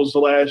tackles the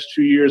last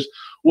 2 years.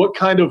 What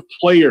kind of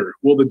player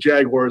will the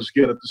Jaguars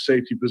get at the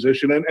safety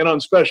position and on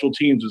special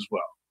teams as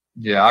well?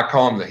 Yeah, I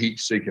call him the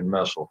heat-seeking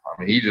missile. I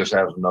mean, he just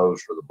has a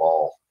nose for the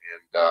ball.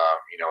 And,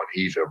 and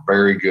he's a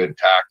very good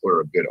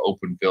tackler, a good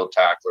open field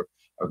tackler,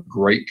 a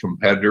great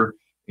competitor.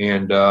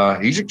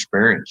 And he's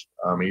experienced.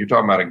 I mean, you're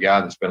talking about a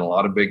guy that's been in a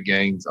lot of big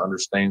games,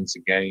 understands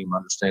the game,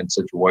 understands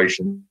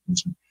situations.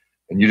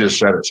 And you just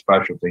said it,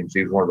 special teams.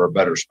 He's one of our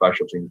better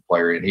special teams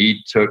players. And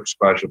he took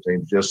special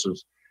teams just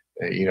as,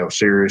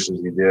 serious as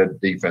he did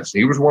defense.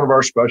 He was one of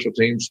our special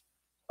teams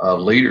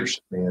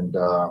leaders. And,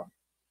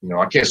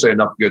 I can't say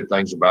enough good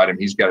things about him.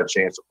 He's got a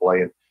chance to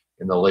play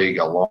in the league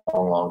a long,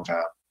 long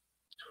time.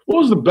 What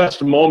was the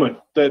best moment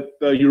that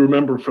you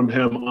remember from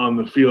him on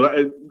the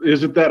field?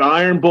 Is it that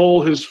Iron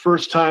Bowl, his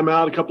first time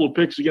out, a couple of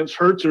picks against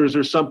Hurts, or is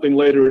there something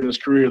later in his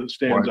career that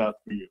stands out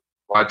for you?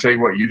 Well, I tell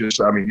you what, you just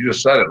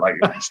said it. Like,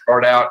 you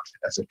start out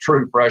as a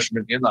true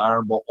freshman in the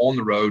Iron Bowl on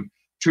the road,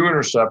 2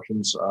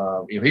 interceptions.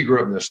 He grew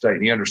up in this state,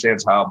 and he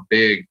understands how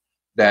big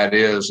that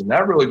is. And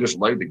that really just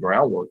laid the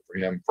groundwork for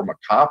him from a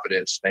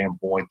confidence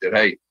standpoint that,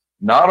 hey,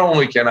 not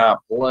only can I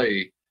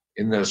play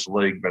in this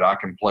league, but I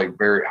can play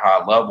very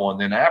high level. And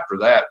then after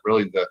that,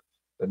 really the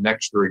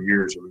next 3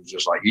 years, it was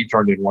just like he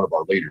turned into one of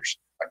our leaders,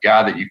 a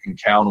guy that you can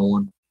count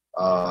on,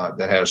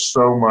 that has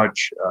so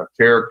much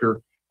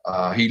character.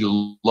 He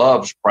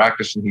loves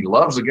practicing. He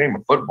loves the game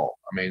of football.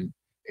 I mean,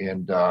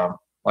 and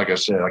like I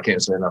said, I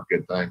can't say enough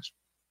good things.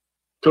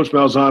 Coach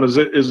Malzahn,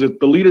 is it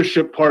the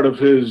leadership part of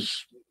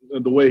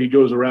the way he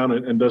goes around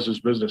and does his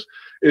business?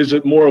 Is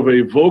it more of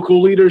a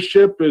vocal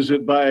leadership? Is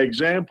it by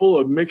example,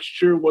 a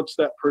mixture? What's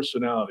that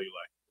personality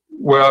like?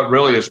 Well,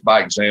 really it's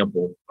by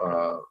example,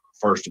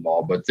 first of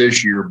all. But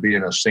this year,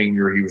 being a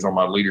senior, he was on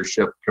my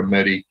leadership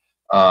committee,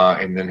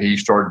 and then he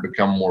started to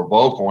become more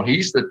vocal. And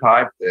he's the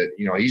type that,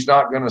 he's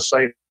not going to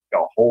say a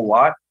whole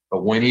lot,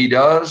 but when he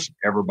does,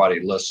 everybody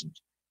listens.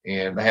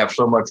 And they have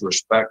so much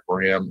respect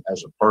for him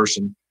as a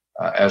person,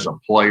 as a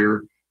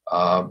player.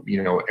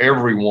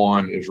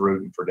 Everyone is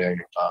rooting for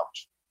Daniel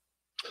Thomas.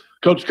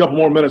 Coach, a couple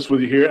more minutes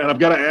with you here, and I've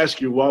got to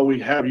ask you while we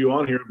have you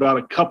on here about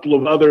a couple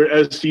of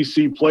other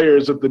SEC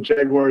players that the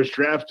Jaguars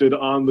drafted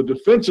on the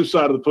defensive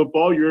side of the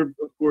football. You're,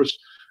 of course,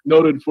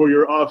 noted for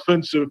your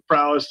offensive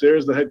prowess there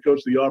as the head coach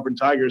of the Auburn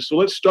Tigers. So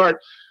let's start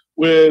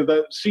with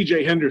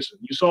C.J. Henderson.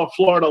 You saw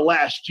Florida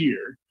last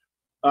year.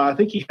 I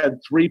think he had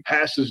 3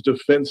 passes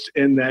defensed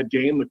in that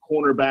game, the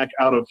cornerback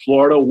out of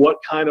Florida. What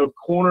kind of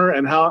corner,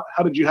 and how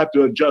did you have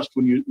to adjust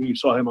when you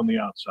saw him on the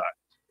outside?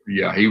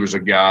 Yeah, he was a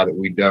guy that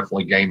we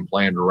definitely game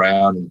planned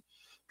around and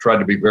tried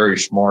to be very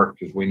smart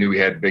because we knew he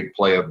had big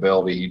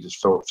playability. He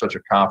just felt such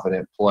a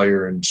confident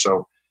player. And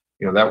so,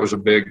 that was a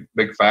big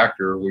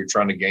factor. We were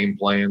trying to game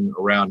plan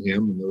around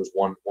him, and there was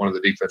one of the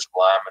defensive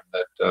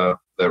linemen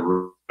that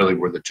really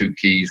were the two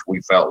keys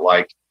we felt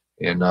like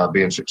in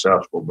being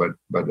successful, but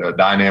a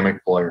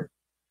dynamic player.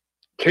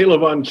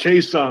 K'Lavon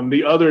Chaisson,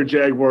 the other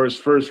Jaguars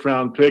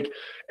first-round pick.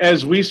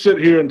 As we sit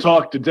here and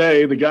talk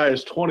today, the guy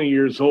is 20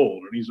 years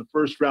old, and he's a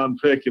first-round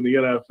pick in the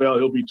NFL.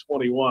 He'll be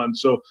 21.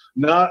 So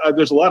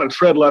there's a lot of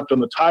tread left on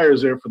the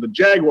tires there for the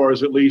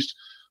Jaguars at least.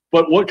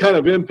 But what kind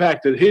of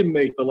impact did he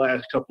make the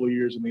last couple of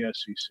years in the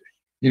SEC?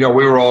 We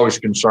were always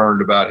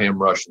concerned about him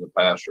rushing the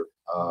passer.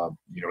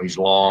 He's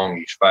long,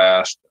 he's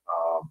fast,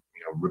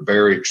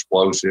 very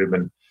explosive.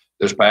 And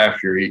this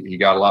past year, he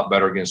got a lot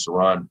better against the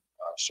run.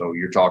 So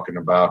you're talking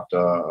about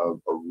a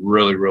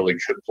really, really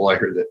good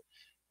player that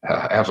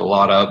has a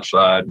lot of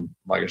upside. And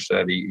like I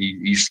said,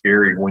 he's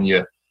scary when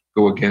you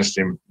go against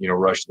him,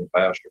 rushing the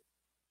passer.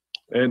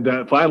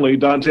 And finally,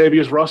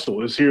 Dontavius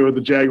Russell is here with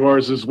the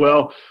Jaguars as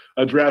well.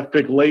 A draft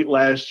pick late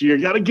last year.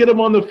 Got to get him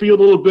on the field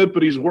a little bit,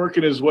 but he's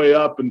working his way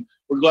up, and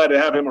we're glad to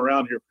have him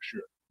around here for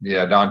sure.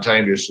 Yeah,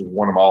 Dontavius is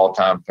one of my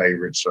all-time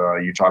favorites.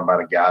 You're talking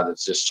about a guy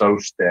that's just so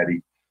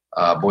steady.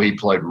 He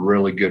played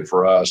really good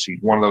for us.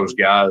 He's one of those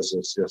guys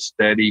that's just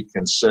steady,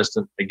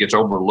 consistent. It gets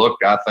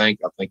overlooked, I think.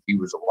 I think he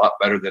was a lot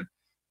better than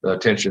the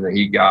attention that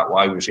he got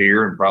while he was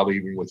here, and probably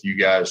even with you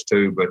guys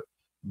too. But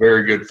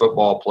very good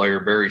football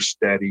player, very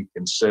steady,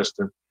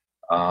 consistent.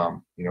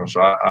 So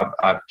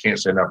I can't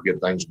say enough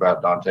good things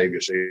about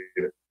Dontavius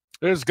either.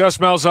 There's Gus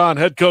Malzahn,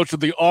 head coach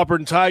of the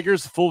Auburn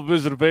Tigers. The full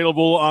visit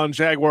available on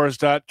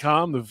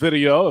Jaguars.com. The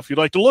video, if you'd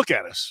like to look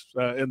at us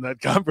in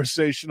that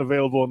conversation,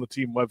 available on the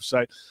team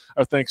website.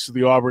 Our thanks to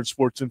the Auburn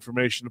Sports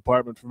Information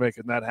Department for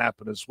making that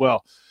happen as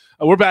well.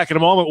 We're back in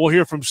a moment. We'll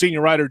hear from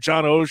senior writer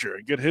John Oehser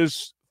and get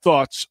his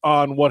thoughts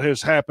on what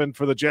has happened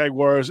for the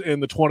Jaguars in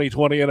the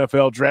 2020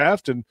 NFL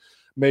Draft and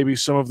maybe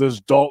some of this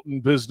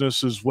Dalton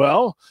business as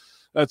well.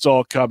 That's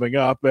all coming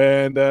up,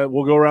 and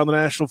we'll go around the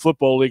National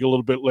Football League a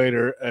little bit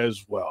later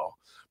as well.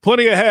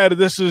 Plenty ahead.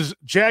 This is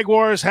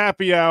Jaguars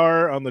Happy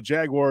Hour on the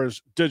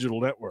Jaguars Digital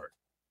Network.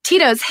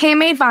 Tito's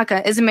Handmade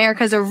Vodka is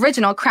America's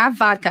original craft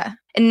vodka.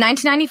 In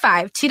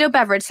 1995, Tito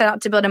Beverage set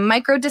out to build a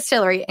micro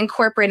distillery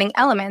incorporating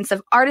elements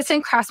of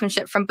artisan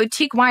craftsmanship from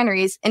boutique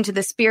wineries into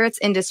the spirits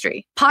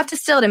industry. Pot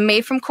distilled and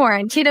made from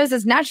corn, Tito's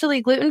is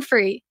naturally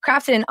gluten-free,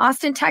 crafted in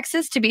Austin,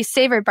 Texas to be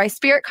savored by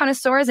spirit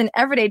connoisseurs and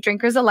everyday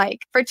drinkers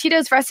alike. For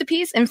Tito's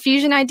recipes,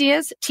 infusion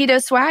ideas,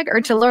 Tito's swag,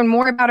 or to learn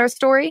more about our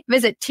story,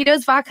 visit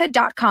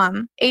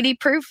Tito'sVodka.com. 80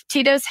 proof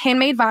Tito's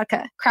Handmade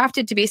Vodka,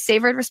 crafted to be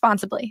savored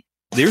responsibly.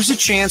 There's a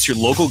chance your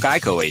local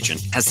Geico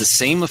agent has the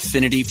same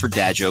affinity for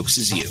dad jokes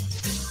as you.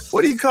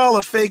 What do you call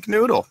a fake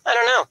noodle? I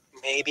don't know.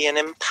 Maybe an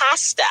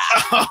impasta.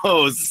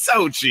 Oh,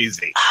 so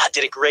cheesy.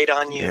 Did it grate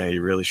on you? Yeah,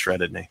 you really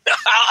shredded me.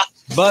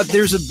 But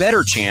there's a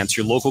better chance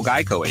your local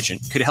Geico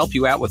agent could help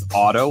you out with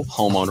auto,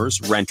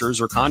 homeowners,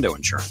 renters, or condo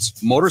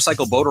insurance.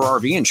 Motorcycle, boat, or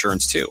RV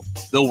insurance, too.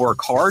 They'll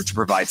work hard to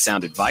provide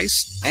sound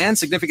advice and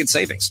significant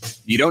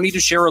savings. You don't need to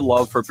share a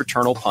love for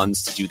paternal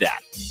puns to do that.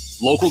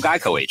 Local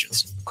Geico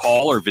agents.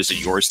 Call or visit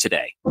yours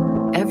today.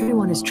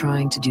 Everyone is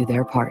trying to do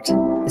their part,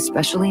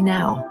 especially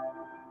now.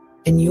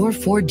 And your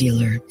Ford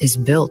dealer is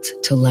built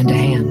to lend a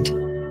hand.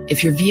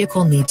 If your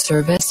vehicle needs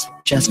service,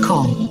 just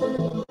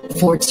call.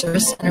 Ford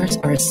service centers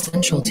are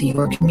essential to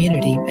your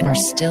community and are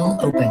still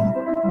open.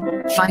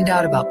 Find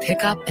out about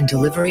pickup and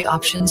delivery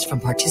options from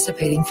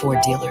participating Ford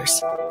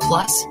dealers.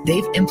 Plus,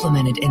 they've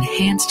implemented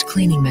enhanced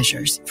cleaning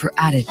measures for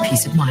added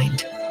peace of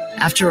mind.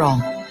 After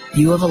all,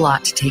 you have a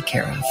lot to take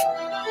care of.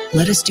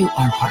 Let us do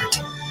our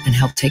part and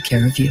help take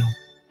care of you.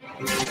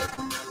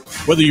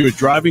 Whether you're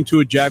driving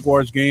to a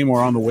Jaguars game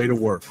or on the way to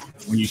work,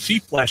 when you see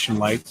flashing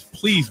lights,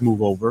 please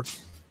move over.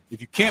 If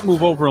you can't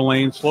move over a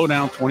lane, slow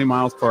down 20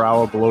 miles per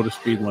hour below the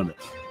speed limit.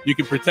 You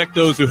can protect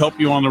those who help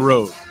you on the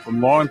road, from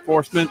law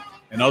enforcement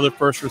and other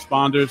first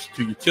responders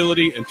to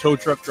utility and tow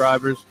truck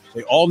drivers.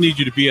 They all need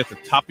you to be at the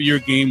top of your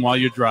game while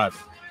you're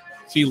driving.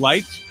 See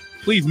lights?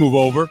 Please move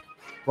over.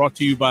 Brought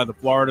to you by the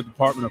Florida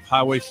Department of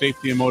Highway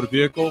Safety and Motor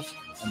Vehicles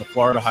and the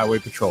Florida Highway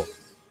Patrol.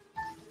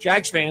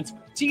 Jags fans,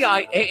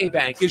 TIAA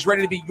Bank is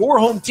ready to be your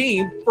home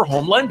team for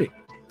home lending.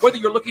 Whether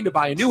you're looking to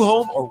buy a new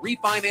home or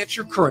refinance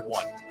your current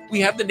one, we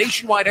have the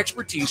nationwide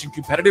expertise and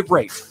competitive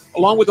rates,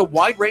 along with a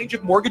wide range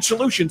of mortgage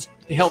solutions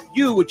to help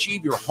you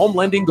achieve your home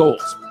lending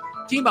goals.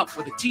 Team up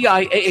with a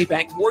TIAA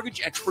Bank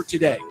mortgage expert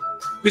today.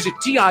 Visit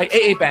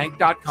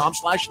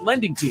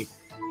TIAABank.com/lending team.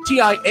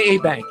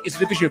 TIAA Bank is a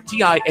division of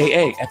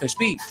TIAA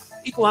FSB,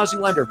 Equal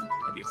Housing Lender,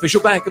 and the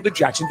official bank of the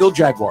Jacksonville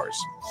Jaguars.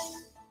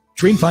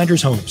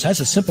 Dreamfinders Homes has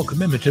a simple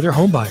commitment to their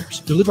home buyers.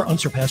 Deliver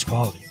unsurpassed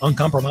quality,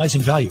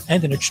 uncompromising value,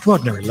 and an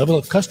extraordinary level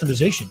of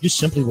customization you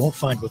simply won't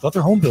find with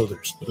other home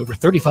builders. With over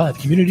 35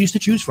 communities to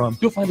choose from,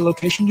 you'll find a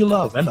location you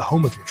love and the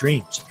home of your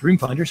dreams.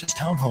 Dreamfinders has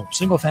townhomes,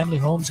 single-family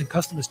homes, and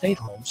custom estate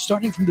homes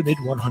starting from the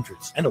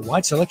mid-100s, and a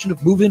wide selection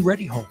of move-in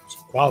ready homes.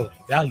 Quality,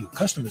 value,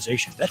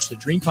 customization. That's the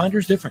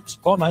Dreamfinders difference.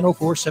 Call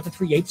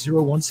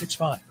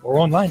 904-738-0165 or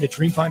online at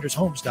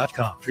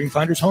dreamfindershomes.com.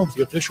 Dreamfinders Homes,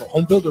 the official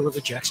home builder of the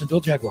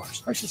Jacksonville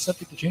Jaguars. Prices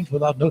subject to change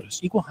without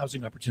notice. Equal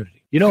housing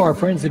opportunity. You know, our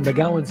friends in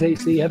McGowan's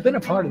AC have been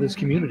a part of this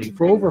community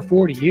for over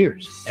 40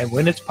 years. And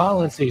when it's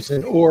pollen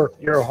season or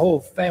your whole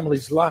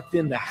family's locked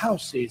in the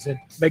house season,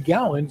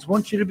 McGowan's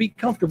wants you to be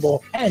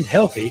comfortable and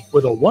healthy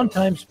with a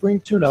one-time spring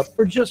tune-up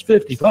for just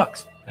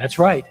 $50. That's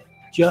right.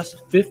 Just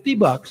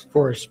 $50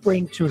 for a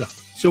spring tune-up.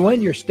 So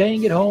when you're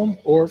staying at home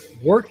or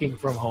working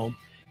from home,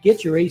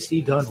 get your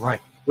AC done right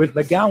with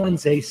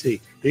McGowan's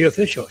AC, the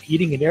official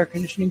heating and air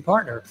conditioning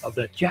partner of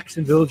the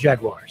Jacksonville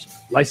Jaguars.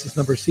 License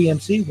number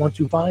CMC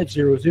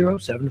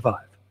 1250075.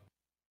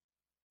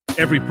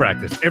 Every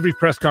practice, every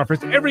press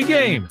conference, every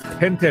game,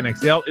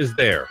 1010XL is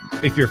there.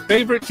 If your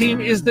favorite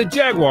team is the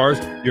Jaguars,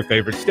 your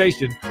favorite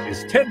station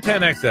is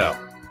 1010XL,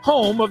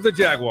 home of the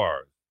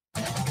Jaguars.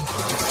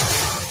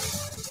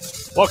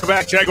 Welcome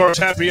back. Jaguars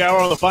Happy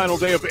Hour on the final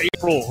day of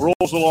April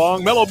rolls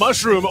along. Mellow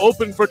Mushroom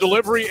open for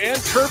delivery and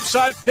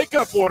curbside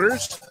pickup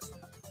orders.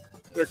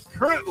 They're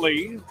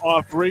currently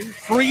offering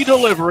free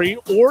delivery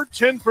or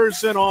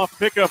 10% off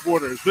pickup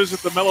orders.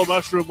 Visit the Mellow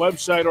Mushroom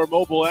website or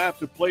mobile app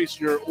to place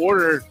your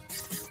order.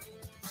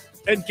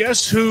 And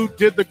guess who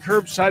did the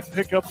curbside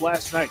pickup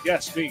last night?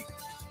 Yes, me.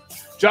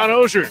 John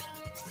Ozier,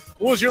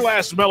 what was your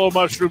last Mellow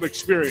Mushroom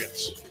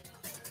experience?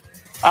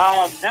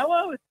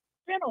 Mellow, it's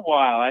been a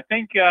while. I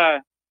think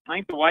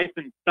the wife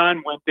and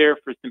son went there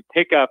for some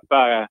pickup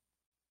a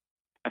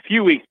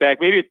few weeks back,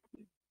 maybe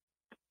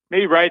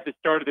right at the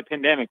start of the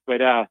pandemic.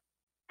 But I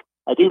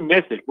do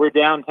miss it. We're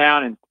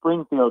downtown in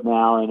Springfield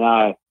now, and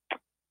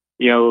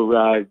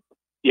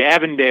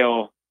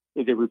Avondale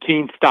is a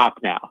routine stop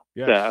now.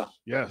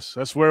 Yes,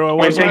 that's where I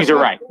was. When things are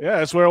right. Yeah,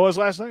 that's where I was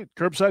last night.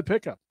 Curbside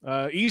pickup,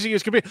 easy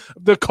as can be.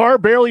 The car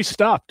barely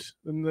stopped,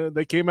 and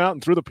they came out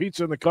and threw the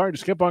pizza in the car and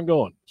just kept on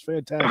going. It's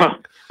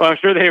fantastic. Well, I'm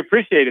sure they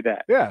appreciated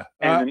that. Yeah,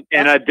 and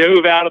I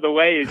dove out of the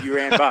way as you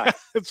ran by.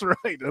 That's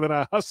right, and then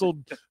I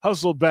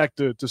hustled back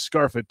to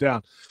scarf it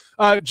down.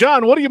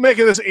 John, what do you make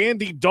of this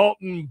Andy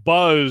Dalton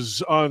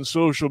buzz on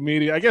social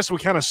media? I guess we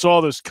kind of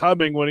saw this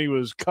coming when he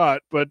was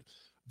cut, but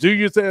do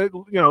you think,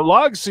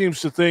 Log seems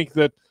to think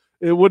that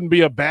it wouldn't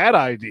be a bad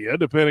idea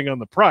depending on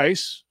the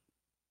price?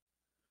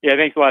 Yeah, it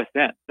makes a lot of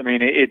sense. I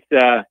mean, I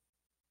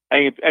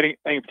think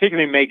it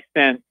particularly makes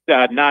sense,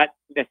 not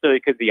necessarily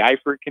because the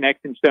Eifert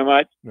connection so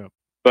much,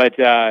 but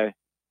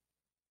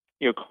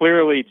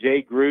clearly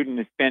Jay Gruden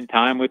has spent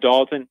time with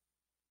Dalton.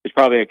 There's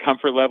probably a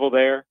comfort level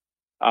there,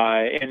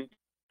 and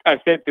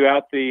I've said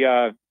throughout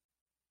the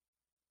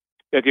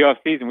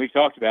offseason, we've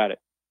talked about it.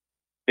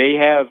 They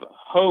have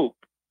hope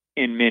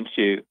in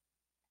Minshew,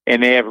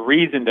 and they have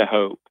reason to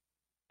hope.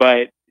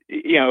 But,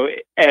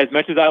 as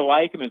much as I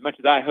like him, as much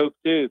as I hope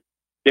to,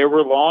 there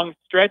were long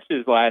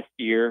stretches last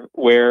year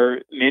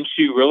where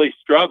Minshew really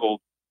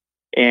struggled.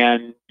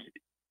 And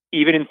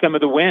even in some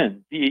of the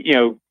wins,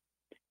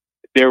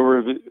 there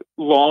were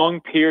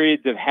long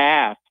periods of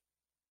half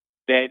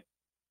that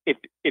if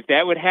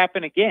that would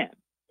happen again,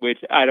 which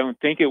I don't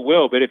think it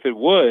will, but if it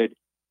would,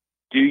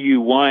 do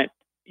you want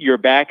your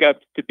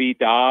backups to be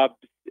Dobbs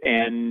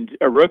and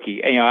a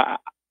rookie? I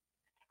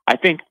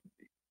think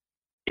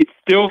it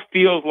still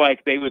feels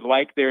like they would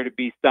like there to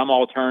be some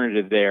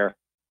alternative there.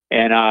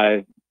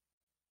 And,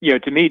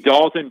 to me,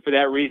 Dalton, for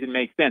that reason,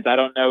 makes sense. I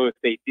don't know if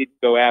they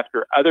didn't go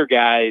after other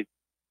guys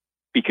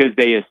because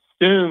they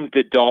assumed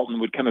that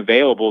Dalton would come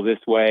available this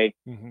way.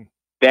 Mm-hmm.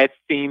 That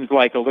seems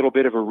like a little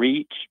bit of a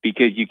reach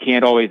because you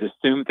can't always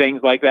assume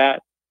things like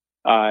that.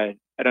 I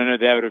don't know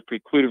if that would have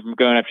precluded from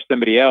going after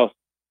somebody else,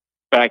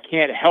 but I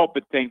can't help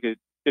but think that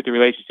the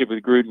relationship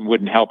with Gruden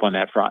wouldn't help on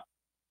that front.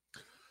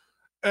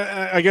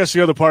 I guess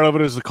the other part of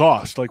it is the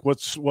cost. Like,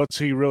 what's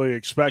he really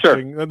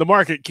expecting? Sure. The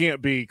market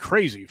can't be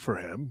crazy for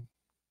him,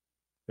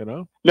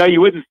 No,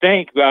 you wouldn't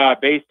think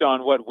based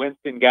on what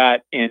Winston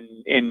got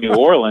in New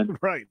Orleans,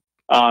 right?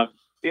 But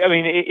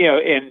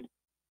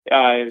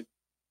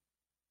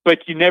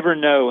you never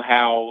know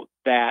how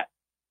that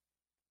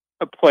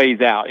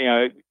plays out.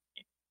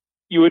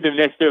 You wouldn't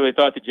have necessarily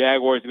thought the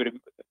Jaguars would have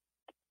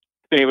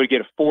been able to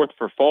get a fourth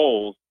for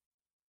Foles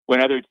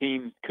when other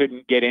teams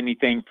couldn't get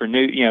anything for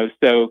new.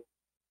 So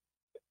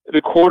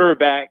the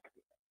quarterback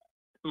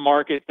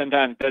market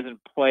sometimes doesn't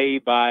play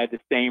by the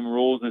same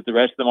rules as the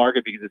rest of the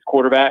market because it's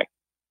quarterback.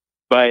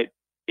 But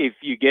if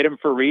you get him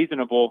for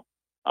reasonable,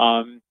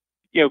 no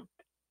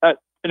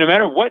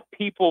matter what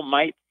people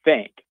might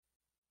think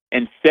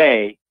and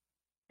say,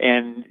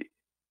 and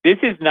this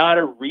is not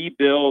a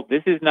rebuild.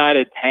 This is not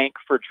a tank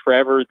for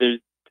Trevor.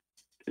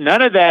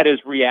 None of that is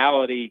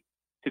reality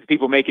to the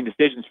people making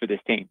decisions for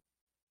this team.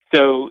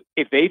 So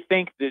if they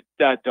think that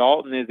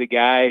Dalton is a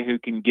guy who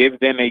can give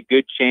them a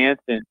good chance,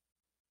 and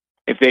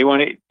if they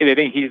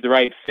think he's the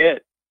right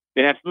fit,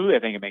 then absolutely, I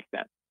think it makes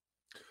sense.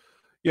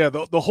 Yeah,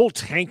 the whole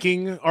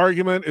tanking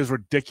argument is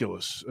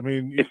ridiculous. I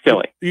mean, it's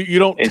silly. You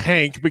don't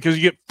tank because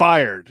you get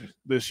fired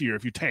this year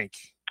if you tank.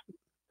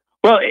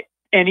 Well,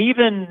 and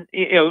even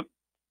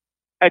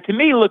to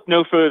me, look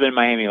no further than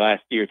Miami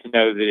last year to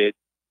know that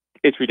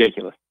it's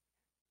ridiculous.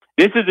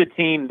 This is a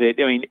team that,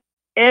 I mean,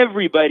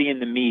 everybody in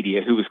the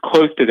media who was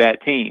close to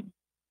that team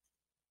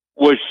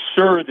was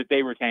sure that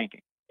they were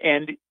tanking.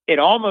 And it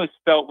almost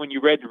felt when you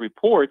read the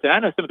reports, and I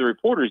know some of the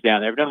reporters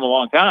down there have done them a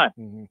long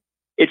time,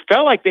 it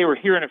felt like they were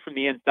hearing it from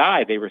the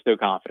inside. They were so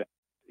confident.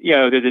 You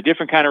know, there's a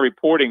different kind of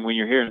reporting when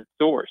you're hearing it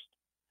sourced.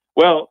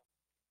 Well,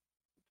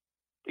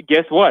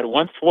 guess what?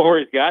 Once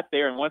Flores got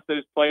there and once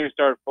those players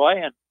started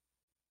playing,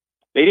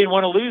 they didn't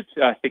want to lose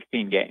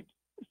 16 games.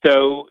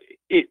 So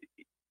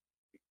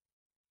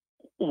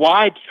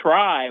why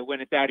try when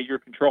it's out of your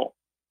control?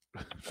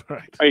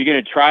 Right. Are you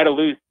going to try to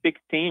lose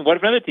 16? What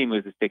if another team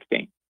loses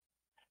 16?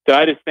 So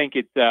I just think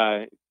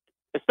it's,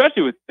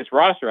 especially with this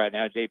roster right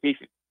now, JP,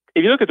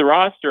 if you look at the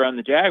roster on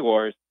the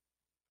Jaguars,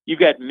 you've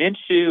got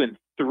Minshew and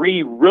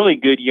 3 really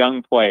good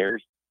young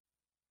players,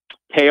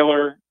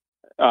 Taylor,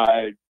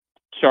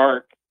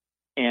 Chark,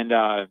 and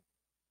I'm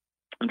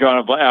drawing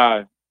a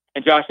blank,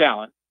 and Josh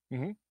Allen,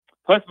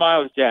 plus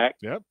Miles Jack,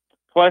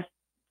 plus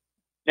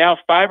now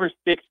 5 or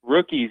 6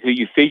 rookies who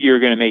you figure are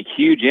going to make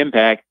huge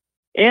impact,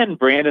 and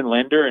Brandon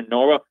Linder and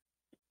Norwell.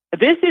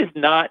 This is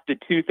not the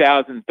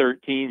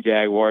 2013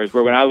 Jaguars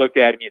where when I looked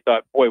at them, you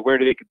thought, boy, where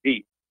do they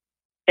compete?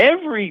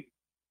 Every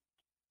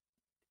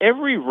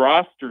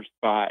roster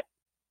spot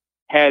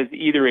has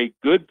either a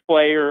good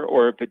player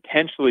or a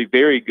potentially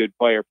very good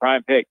player,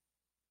 prime pick.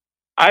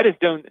 I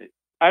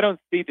don't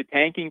see the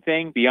tanking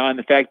thing beyond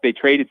the fact they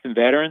traded some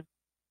veterans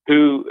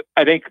who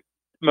I think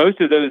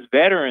most of those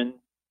veterans,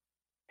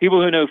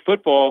 people who know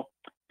football,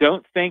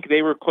 don't think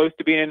they were close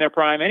to being in their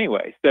prime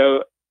anyway.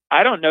 So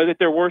I don't know that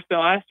they're worse than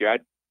last year.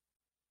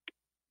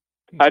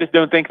 I just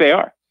don't think they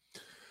are.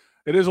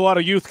 It is a lot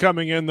of youth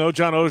coming in, though.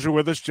 John Oehser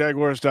with us,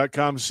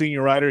 Jaguars.com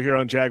senior writer here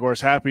on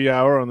Jaguars Happy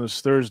Hour on this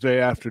Thursday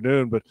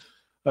afternoon. But,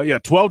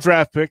 12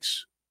 draft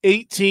picks,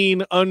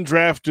 18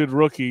 undrafted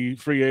rookie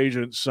free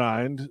agents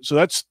signed. So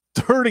that's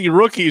 30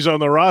 rookies on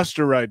the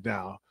roster right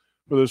now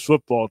for this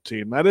football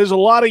team. That is a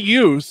lot of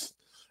youth.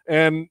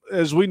 And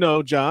as we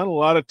know, John, a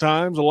lot of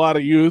times a lot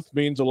of youth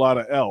means a lot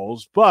of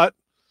L's. But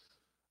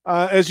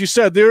as you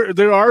said,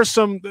 there are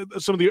some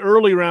of the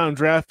early round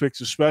draft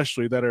picks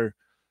especially that are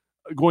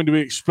going to be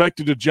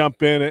expected to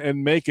jump in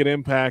and make an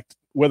impact,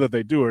 whether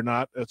they do or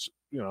not. That's,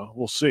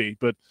 we'll see.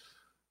 But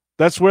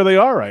that's where they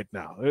are right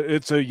now.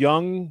 It's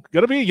going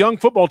to be a young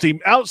football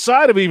team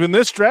outside of even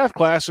this draft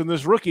class and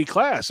this rookie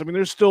class. I mean,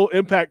 there's still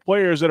impact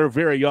players that are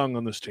very young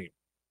on this team.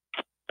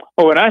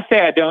 Well, when I say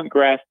I don't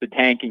grasp the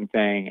tanking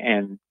thing,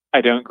 and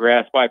I don't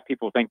grasp why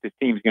people think this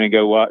team's going to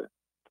go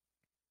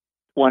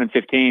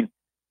 1-15,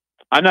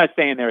 I'm not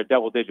saying they're a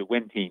double-digit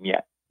win team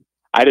yet.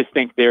 I just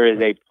think there is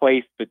a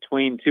place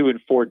between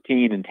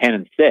 2-14 and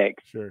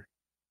 10-6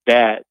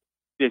 that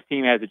this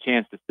team has a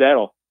chance to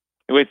settle.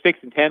 It was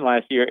 6-10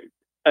 last year.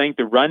 I think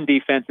the run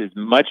defense is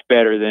much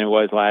better than it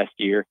was last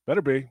year.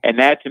 Better be. And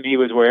that, to me,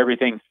 was where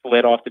everything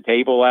slid off the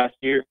table last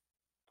year.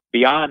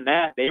 Beyond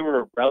that, they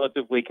were a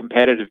relatively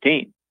competitive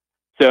team.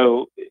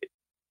 So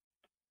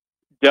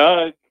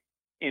Doug,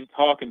 in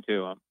talking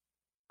to him,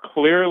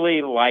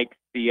 clearly likes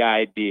the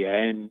idea,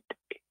 and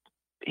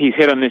he's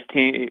hit on this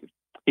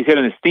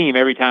theme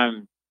every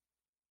time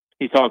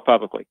he's talked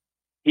publicly.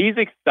 He's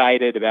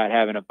excited about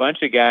having a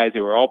bunch of guys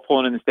who are all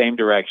pulling in the same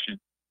direction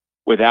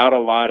without a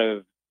lot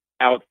of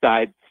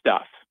outside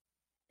stuff.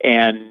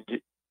 And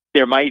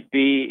there might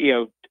be,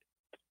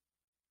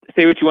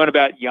 say what you want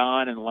about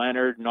Jan and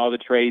Leonard and all the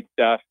trade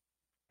stuff.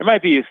 There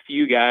might be a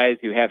few guys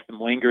who have some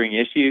lingering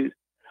issues,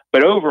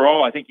 but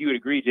overall, I think you would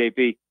agree,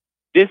 JP,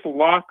 this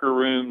locker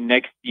room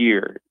next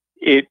year,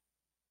 if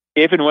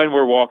and when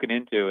we're walking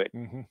into it,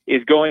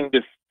 is going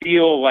to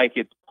feel like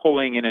it's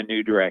pulling in a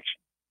new direction.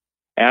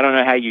 And I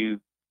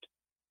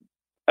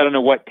don't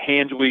know what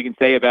tangible you can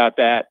say about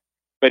that,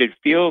 but it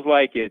feels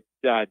like it's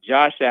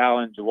Josh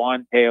Allen,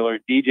 Jawan Taylor,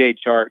 DJ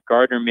Chark,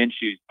 Gardner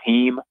Minshew's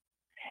team,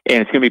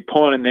 and it's going to be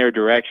pulling in their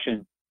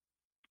direction.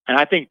 And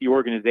I think the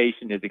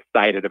organization is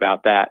excited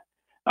about that.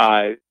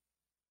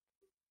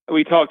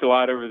 We talked a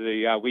lot over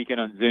the weekend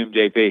on Zoom,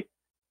 JP.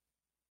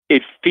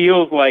 It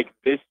feels like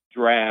this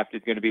draft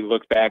is going to be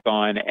looked back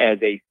on as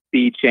a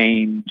sea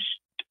change,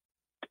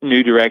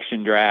 new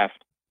direction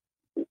draft.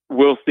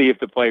 We'll see if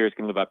the players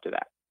can live up to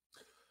that.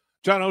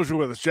 John Oehser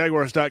with us,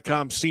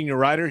 Jaguars.com senior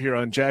writer here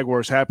on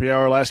Jaguars Happy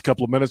Hour. Last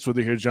couple of minutes with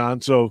you here, John.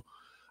 So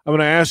I'm going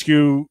to ask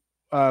you,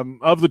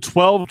 of the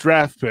 12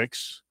 draft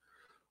picks,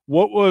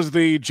 what was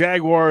the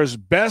Jaguars'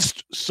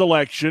 best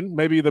selection,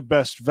 maybe the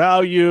best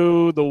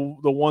value, the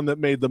one that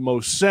made the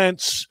most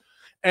sense,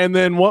 and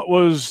then what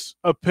was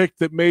a pick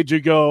that made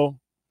you go,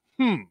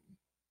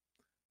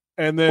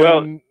 And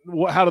then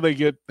how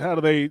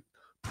do they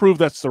prove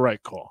that's the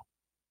right call?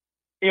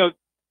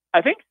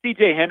 I think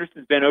C.J.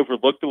 Henderson's been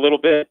overlooked a little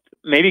bit,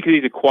 maybe because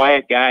he's a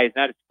quiet guy. He's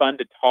not as fun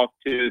to talk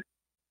to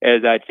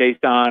as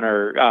Chason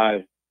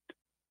or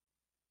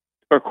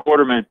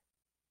Quarterman,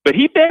 but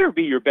he better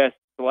be your best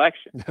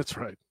selection. That's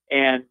right.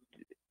 And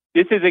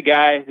this is a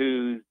guy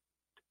whose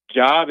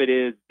job it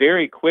is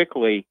very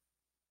quickly.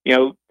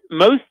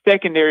 Most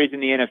secondaries in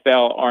the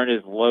NFL aren't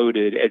as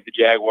loaded as the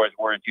Jaguars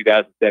were in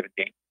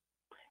 2017.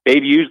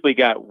 they've usually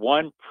got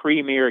one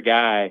premier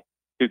guy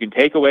who can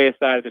take away a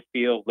side of the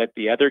field, let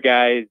the other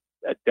guys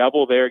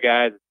double their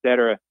guys,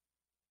 etc.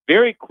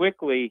 Very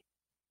quickly,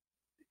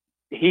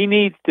 he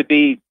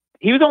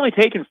was only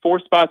taken 4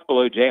 spots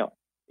below Jalen.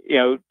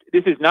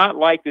 This is not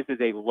like this is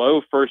a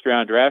low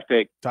first-round draft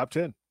pick. Top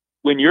 10.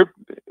 When you're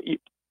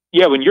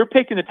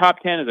picked in the top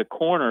 10 as a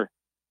corner,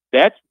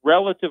 that's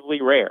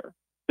relatively rare.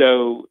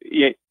 So,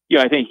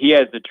 I think he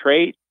has the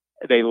trait.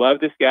 They love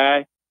this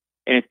guy,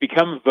 and it's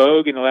become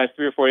vogue in the last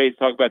 3 or 4 days to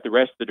talk about the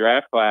rest of the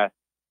draft class.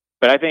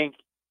 But I think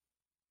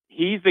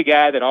he's the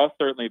guy that I'll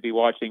certainly be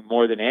watching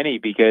more than any,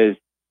 because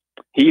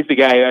he's the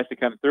guy who has to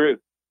come through.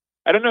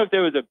 I don't know if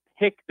there was a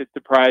pick that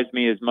surprised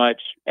me as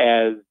much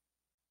as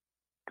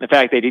the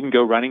fact they didn't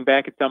go running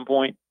back at some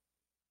point.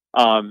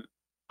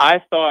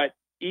 I thought,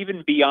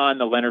 even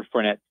beyond the Leonard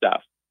Fournette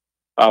stuff,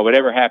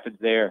 whatever happens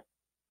there,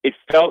 it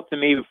felt to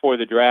me before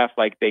the draft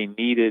like they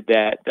needed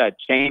that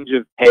change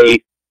of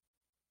pace,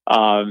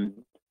 a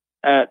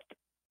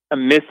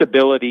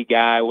missability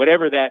guy,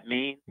 whatever that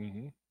means.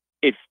 Mm-hmm.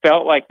 It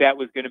felt like that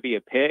was going to be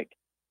a pick.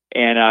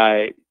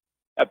 And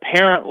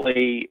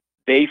apparently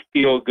they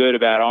feel good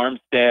about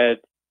Armstead.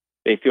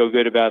 They feel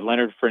good about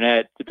Leonard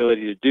Fournette's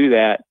ability to do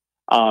that.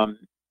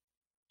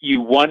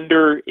 You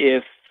wonder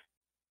if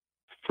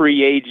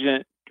free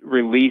agent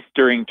release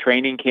during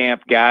training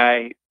camp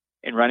guy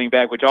and running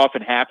back, which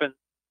often happens,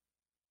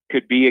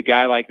 could be a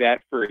guy like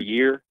that for a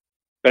year.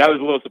 But I was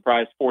a little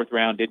surprised 4th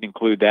round didn't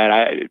include that.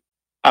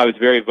 I was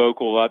very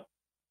vocal up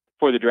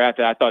for the draft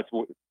that I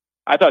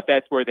thought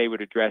that's where they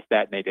would address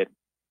that, and they didn't.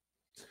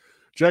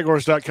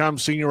 Jaguars.com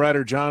senior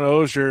writer John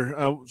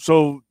Oehser.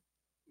 So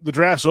the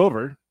draft's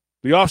over.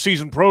 The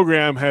offseason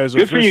program has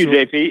good for you,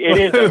 JP.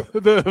 It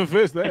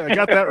is. I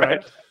got that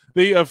right.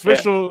 The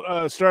official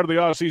start of the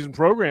offseason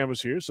program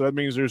is here, so that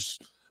means there's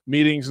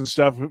meetings and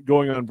stuff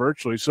going on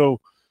virtually. So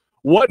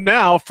what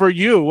now for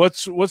you?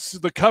 What's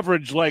the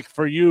coverage like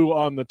for you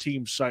on the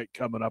team site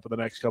coming up in the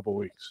next couple of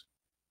weeks?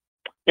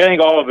 I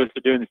think all of us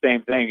are doing the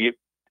same thing. You're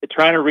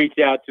trying to reach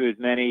out to as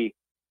many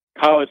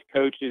college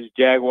coaches,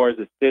 Jaguars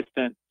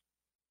assistants,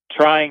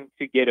 trying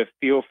to get a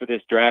feel for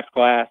this draft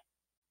class.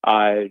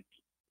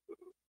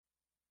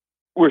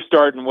 We're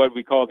starting what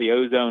we call the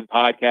Ozone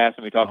podcast,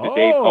 and we talked to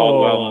Dave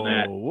Caldwell on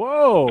that.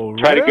 Whoa!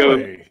 Try to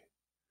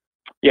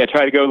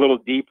go a little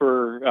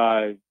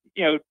deeper.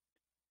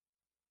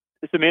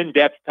 Some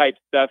in-depth type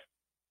stuff,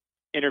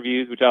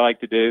 interviews, which I like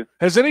to do.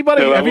 Have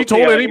you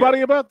told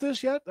anybody about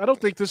this yet? I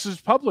don't think this is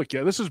public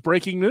yet. This is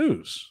breaking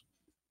news.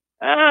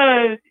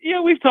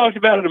 We've talked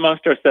about it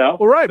amongst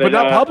ourselves. Well, right, but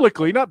not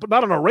publicly, not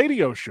on a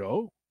radio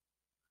show.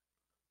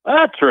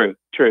 True.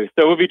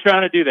 So we'll be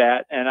trying to do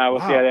that, and I will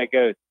see how that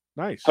goes.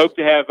 Nice. Hope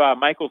to have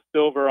Michael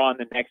Silver on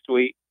the next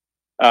week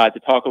to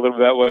talk a little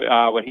bit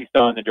about what he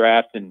saw in the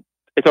draft, and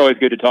it's always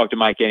good to talk to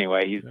Mike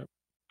anyway. He's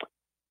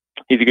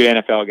a good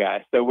NFL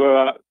guy, so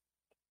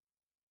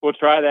we'll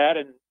try that.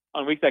 And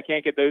on weeks I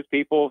can't get those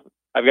people,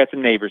 I've got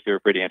some neighbors who are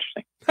pretty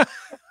interesting.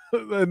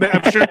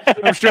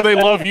 I'm sure they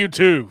love you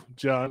too,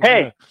 John.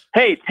 Hey,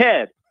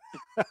 Ted,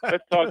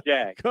 let's talk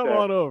Jag. Come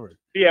on over.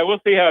 Yeah, we'll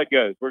see how it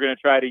goes. We're going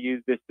to try to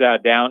use this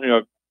not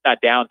downtime, a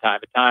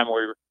time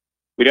where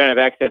we don't have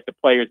access to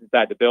players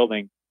inside the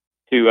building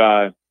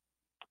to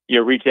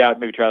reach out and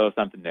maybe try a little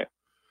something new.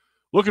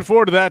 Looking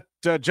forward to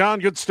that, John.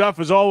 Good stuff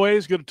as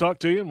always. Good to talk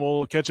to you, and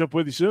we'll catch up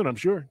with you soon, I'm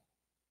sure.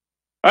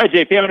 All right,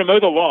 JP, I'm going to mow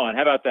the lawn.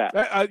 How about that?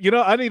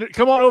 I need to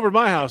come on over to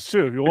my house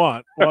too if you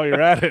want while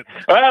you're at it.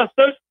 Well,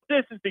 social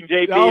distancing,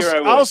 JP.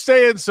 I'll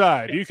stay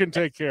inside. You can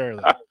take care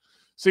of that.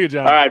 See you,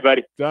 John. All right,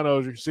 buddy. John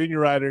Oehser,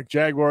 senior writer,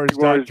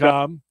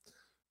 Jaguars.com,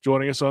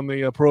 joining us on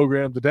the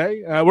program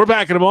today. We're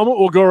back in a moment.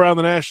 We'll go around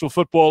the National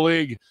Football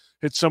League,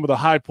 hit some of the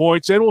high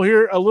points, and we'll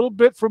hear a little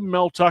bit from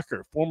Mel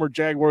Tucker, former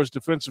Jaguars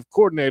defensive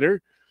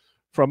coordinator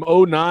from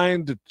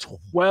 2009 to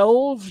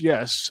 2012.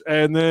 Yes,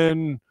 and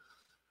then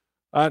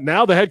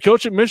now the head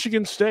coach at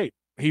Michigan State.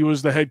 He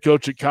was the head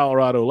coach at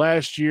Colorado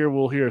last year.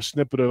 We'll hear a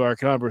snippet of our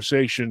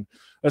conversation.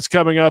 That's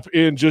coming up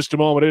in just a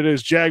moment. It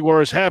is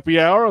Jaguars Happy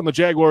Hour on the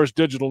Jaguars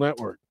Digital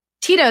Network.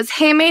 Tito's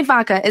Handmade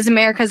Vodka is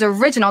America's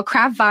original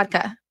craft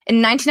vodka. In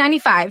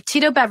 1995,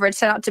 Tito Beverage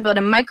set out to build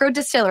a micro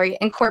distillery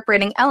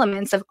incorporating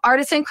elements of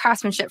artisan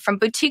craftsmanship from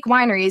boutique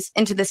wineries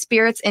into the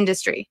spirits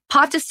industry.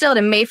 Pot distilled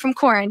and made from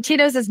corn,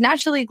 Tito's is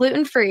naturally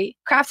gluten-free,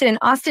 crafted in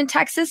Austin,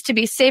 Texas to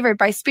be savored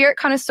by spirit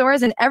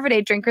connoisseurs and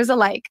everyday drinkers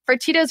alike. For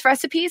Tito's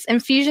recipes,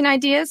 infusion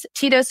ideas,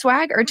 Tito's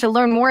swag, or to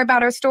learn more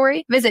about our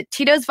story, visit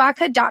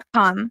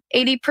titosvodka.com.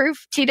 80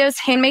 proof Tito's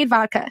Handmade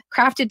Vodka,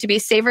 crafted to be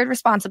savored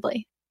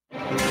responsibly.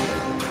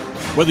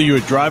 Whether you're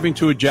driving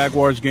to a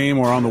Jaguars game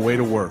or on the way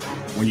to work,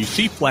 when you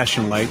see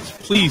flashing lights,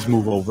 please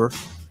move over.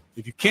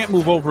 If you can't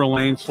move over a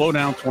lane, slow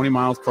down 20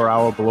 miles per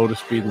hour below the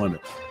speed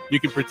limit. You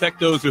can protect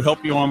those who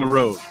help you on the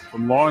road,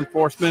 from law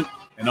enforcement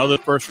and other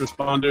first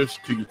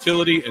responders to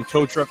utility and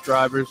tow truck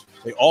drivers.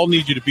 They all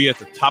need you to be at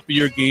the top of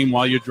your game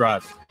while you're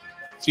driving.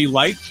 See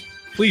lights?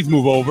 Please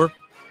move over.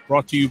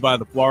 Brought to you by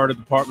the Florida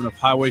Department of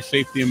Highway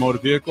Safety and Motor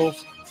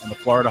Vehicles and the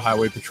Florida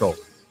Highway Patrol.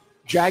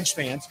 Jags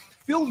fans,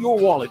 Fill your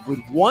wallet with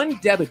one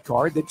debit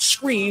card that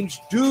screams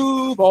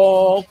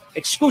Duval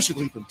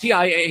exclusively from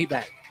TIAA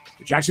Bank.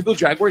 The Jacksonville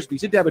Jaguars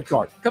Visa debit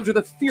card comes with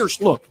a fierce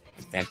look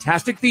and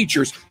fantastic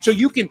features so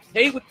you can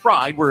pay with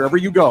pride wherever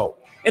you go.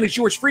 And it's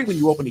yours free when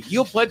you open a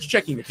Yield Pledge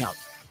checking account.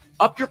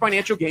 Up your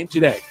financial game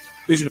today.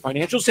 Visit a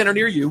financial center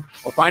near you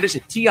or find us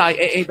at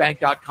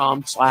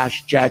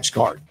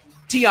TIAABank.com/JagsCard.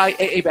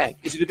 TIAA Bank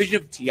is a division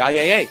of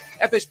TIAA,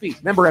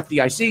 FSB, member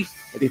FDIC,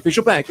 and the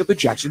official bank of the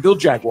Jacksonville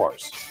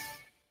Jaguars.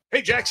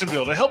 Hey,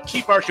 Jacksonville, to help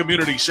keep our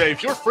community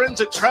safe, your friends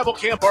at Travel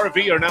Camp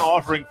RV are now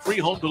offering free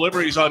home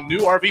deliveries on new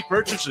RV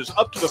purchases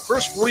up to the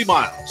first 40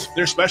 miles.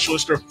 Their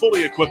specialists are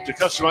fully equipped to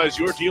customize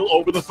your deal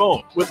over the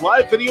phone with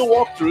live video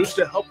walkthroughs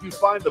to help you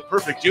find the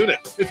perfect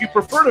unit. If you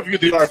prefer to view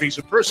the RVs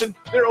in person,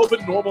 they're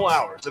open normal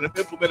hours and have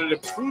implemented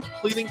improved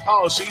cleaning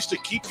policies to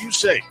keep you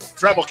safe.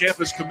 Travel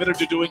Camp is committed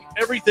to doing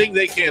everything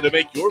they can to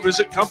make your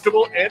visit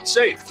comfortable and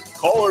safe.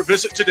 Call or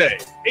visit today,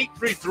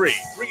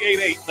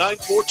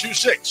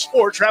 833-388-9426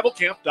 or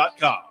travelcamp.com.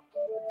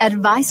 At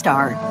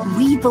ViStar,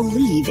 we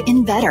believe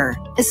in better,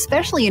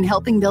 especially in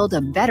helping build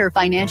a better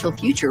financial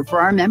future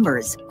for our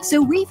members.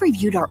 So we've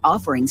reviewed our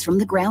offerings from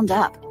the ground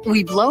up.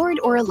 We've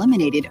lowered or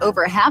eliminated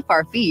over half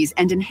our fees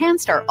and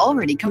enhanced our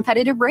already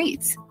competitive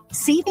rates,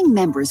 saving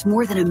members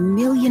more than $1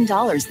 million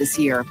this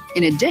year,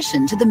 in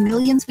addition to the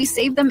millions we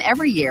save them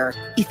every year.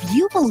 If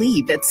you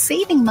believe that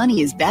saving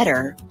money is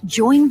better,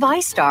 join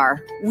ViStar.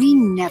 We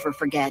never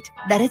forget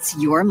that it's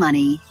your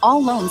money.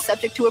 All loans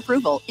subject to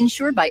approval,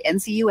 insured by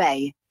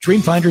NCUA.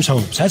 Dreamfinders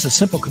Homes has a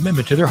simple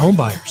commitment to their home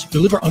buyers.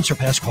 Deliver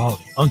unsurpassed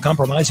quality,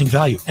 uncompromising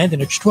value, and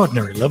an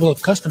extraordinary level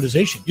of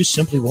customization you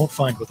simply won't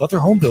find with other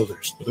home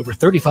builders. With over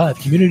 35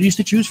 communities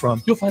to choose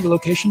from, you'll find a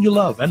location you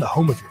love and the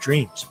home of your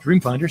dreams.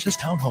 Dreamfinders has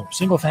townhomes,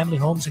 single-family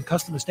homes, and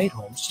custom estate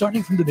homes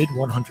starting from the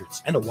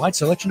mid-100s, and a wide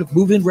selection of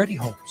move-in ready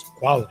homes.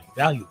 Quality,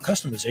 value,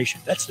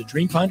 customization. That's the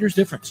Dreamfinders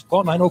difference.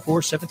 Call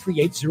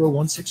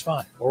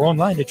 904-738-0165 or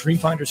online at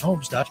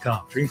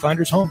dreamfindershomes.com.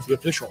 Dreamfinders Homes, the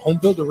official home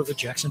builder of the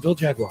Jacksonville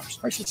Jaguars.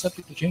 Prices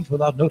subject to change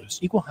without notice.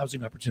 Equal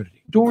housing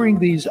opportunity. During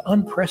these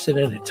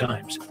unprecedented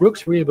times,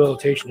 Brooks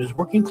Rehabilitation is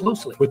working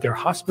closely with their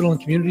hospital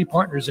and community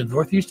partners in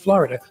Northeast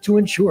Florida to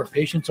ensure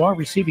patients are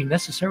receiving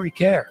necessary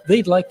care.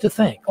 They'd like to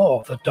thank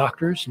all the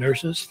doctors,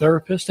 nurses,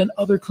 therapists, and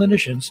other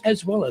clinicians,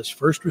 as well as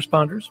first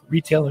responders,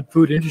 retail and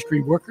food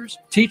industry workers,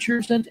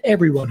 teachers, and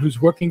everyone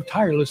who's working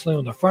tirelessly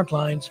on the front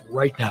lines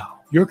right now.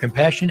 Your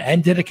compassion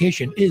and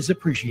dedication is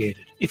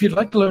appreciated. If you'd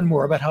like to learn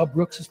more about how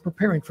Brooks is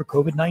preparing for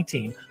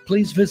COVID-19,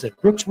 please visit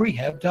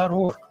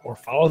brooksrehab.org or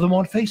follow them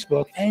on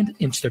Facebook and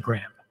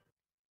Instagram.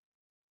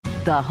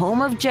 The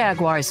home of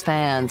Jaguars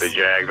fans. The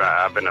Jags,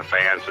 I've been a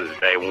fan since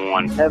day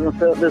one. Haven't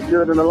felt this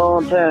good in a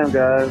long time,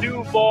 guys.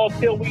 Duval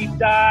till we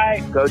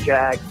die. Go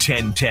Jag.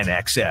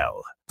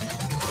 1010XL.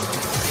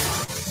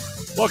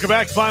 Welcome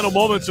back. Final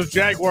moments of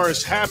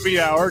Jaguars Happy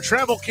Hour.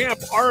 Travel Camp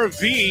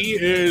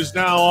RV is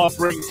now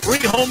offering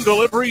free home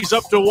deliveries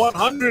up to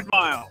 100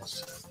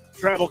 miles.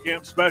 Travel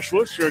Camp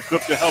specialists are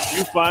equipped to help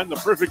you find the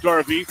perfect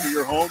RV for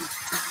your home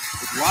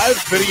with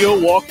live video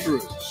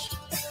walkthroughs.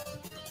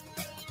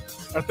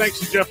 Our thanks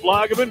to Jeff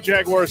Lageman,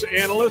 Jaguars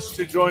analyst,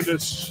 who joined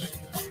us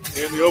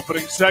in the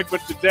opening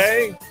segment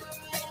today.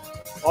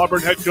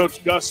 Auburn head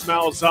coach Gus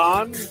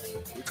Malzahn.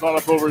 We caught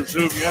up over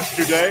Zoom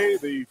yesterday.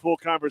 The full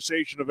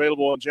conversation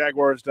available on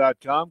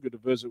Jaguars.com. Good to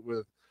visit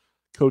with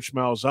Coach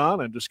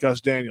Malzahn and discuss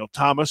Daniel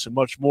Thomas and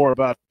much more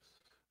about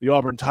the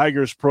Auburn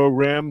Tigers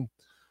program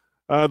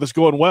that's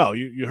going well.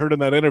 You heard in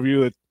that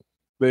interview that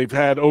they've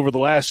had over the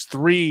last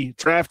 3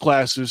 draft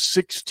classes,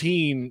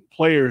 16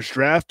 players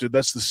drafted.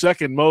 That's the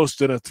second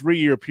most in a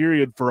 3-year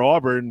period for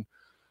Auburn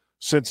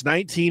since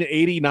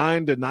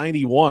 1989 to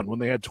 91 when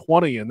they had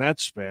 20 in that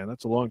span.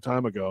 That's a long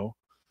time ago.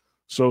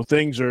 So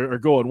things are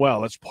going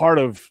well. That's part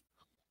of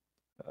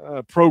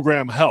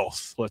program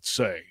health, let's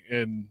say,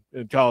 in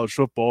college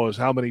football is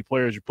how many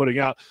players you're putting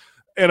out.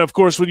 And, of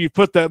course, when you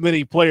put that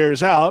many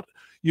players out,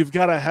 you've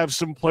got to have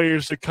some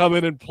players to come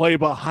in and play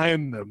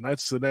behind them.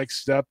 That's the next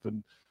step,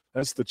 and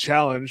that's the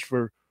challenge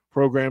for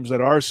programs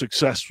that are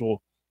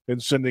successful in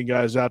sending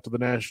guys out to the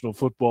National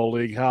Football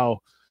League. How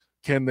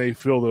can they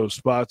fill those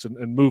spots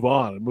and move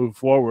on and move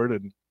forward?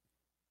 And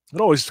it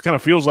always kind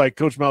of feels like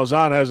Coach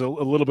Malzahn has a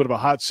little bit of a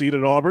hot seat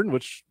at Auburn,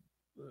 which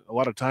a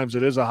lot of times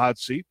it is a hot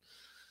seat.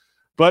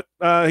 But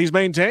he's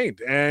maintained,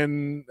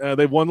 and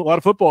they've won a lot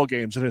of football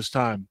games in his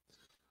time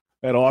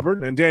at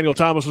Auburn. And Daniel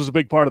Thomas was a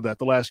big part of that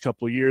the last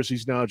couple of years.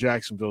 He's now a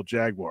Jacksonville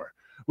Jaguar.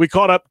 We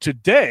caught up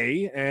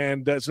today,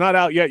 and it's not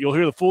out yet. You'll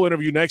hear the full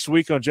interview next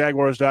week on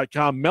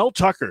Jaguars.com. Mel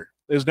Tucker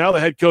is now the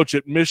head coach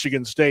at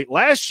Michigan State.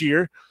 Last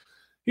year,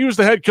 he was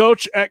the head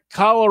coach at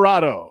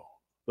Colorado.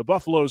 The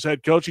Buffaloes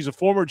head coach. He's a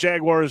former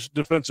Jaguars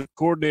defensive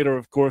coordinator,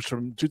 of course,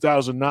 from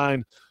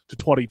 2009 to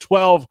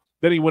 2012.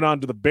 Then he went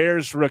on to the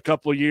Bears for a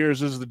couple of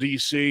years as the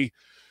DC.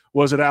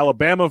 Was at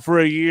Alabama for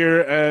a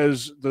year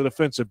as the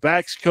defensive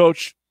backs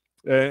coach.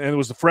 And it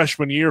was the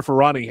freshman year for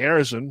Ronnie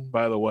Harrison,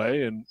 by the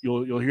way. And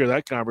you'll hear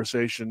that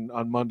conversation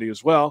on Monday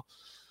as well.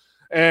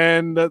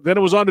 And then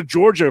it was on to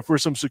Georgia for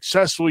some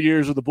successful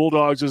years with the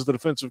Bulldogs as the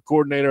defensive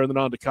coordinator, and then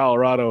on to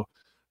Colorado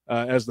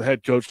as the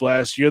head coach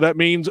last year. That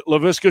means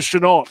Laviska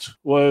Shenault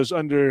was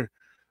under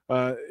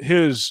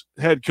his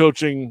head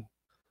coaching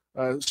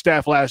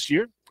staff last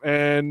year,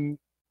 and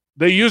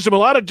they used him a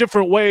lot of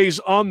different ways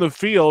on the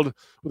field.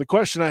 But the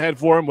question I had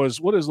for him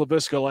was, what is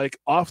Laviska like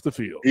off the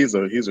field? He's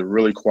a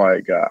really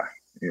quiet guy,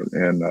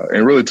 and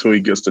really till he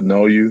gets to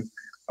know you.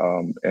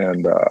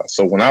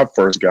 So when I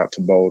first got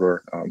to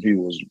Boulder, he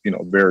was,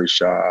 very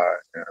shy,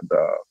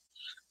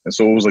 and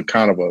so it was a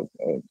kind of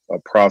a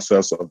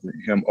process of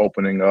him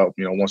opening up,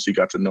 once he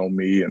got to know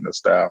me and the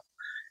staff.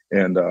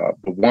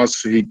 But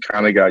once he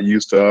kind of got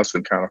used to us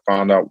and kind of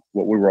found out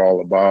what we were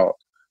all about,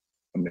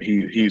 I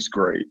mean, he's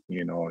great,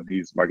 and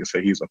he's, like I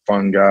said, he's a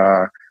fun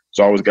guy.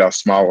 He's always got a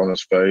smile on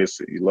his face.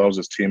 He loves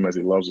his teammates.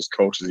 He loves his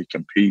coaches. He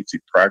competes. He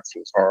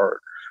practices hard.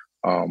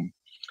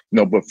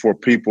 But for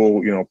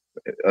people,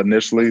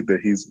 initially that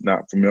he's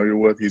not familiar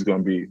with, he's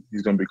going to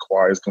be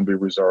quiet. He's going to be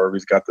reserved.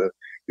 He's got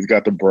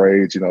the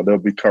braids. They'll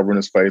be covering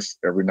his face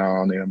every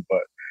now and then,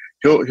 but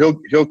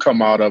he'll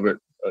come out of it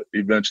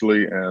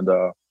eventually,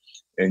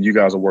 and you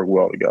guys will work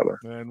well together.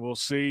 And we'll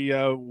see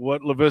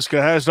what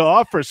Laviska has to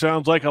offer.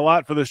 Sounds like a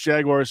lot for this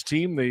Jaguars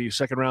team. The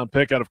second-round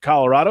pick out of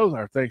Colorado.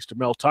 Our thanks to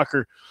Mel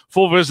Tucker.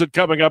 Full visit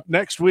coming up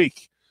next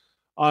week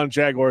on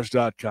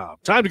Jaguars.com.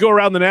 Time to go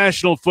around the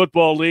National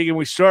Football League, and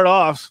we start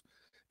off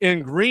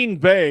in Green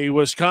Bay,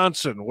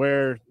 Wisconsin,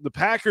 where the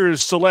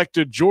Packers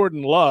selected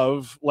Jordan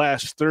Love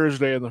last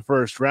Thursday in the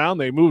first round.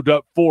 They moved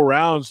up 4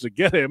 rounds to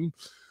get him.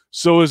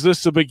 So is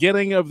this the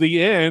beginning of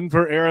the end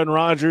for Aaron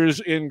Rodgers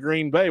in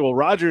Green Bay? Well,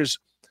 Rodgers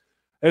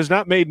has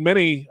not made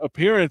many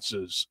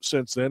appearances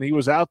since then. He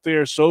was out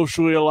there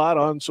socially a lot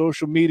on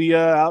social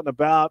media, out and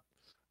about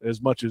as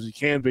much as he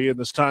can be in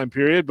this time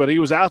period, but he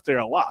was out there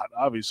a lot.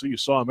 Obviously, you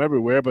saw him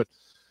everywhere, but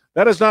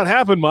that has not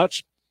happened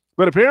much.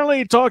 But apparently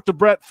he talked to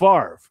Brett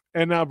Favre,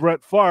 and now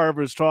Brett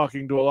Favre is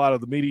talking to a lot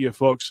of the media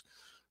folks.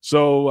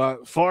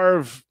 So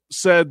Favre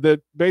said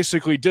that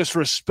basically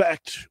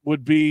disrespect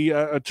would be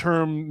a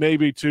term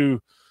maybe to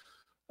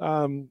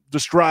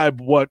describe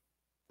what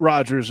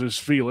Rodgers is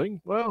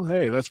feeling. Well,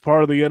 hey, that's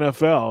part of the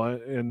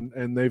NFL,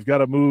 and they've got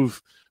to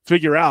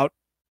figure out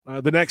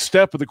the next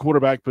step of the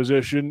quarterback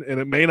position, and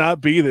it may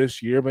not be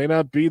this year, may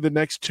not be the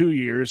next 2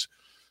 years,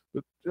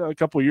 but a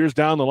couple of years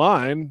down the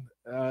line,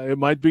 it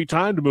might be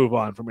time to move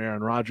on from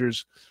Aaron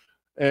Rodgers.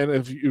 And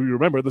if you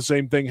remember, the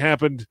same thing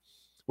happened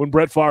when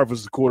Brett Favre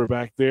was the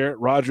quarterback there.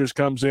 Rodgers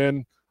comes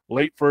in,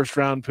 late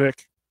first-round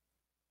pick,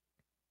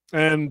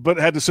 but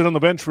had to sit on the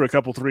bench for a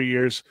couple, 3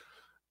 years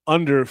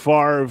under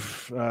Favre.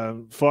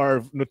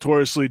 Favre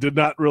notoriously did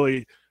not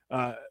really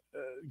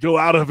go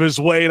out of his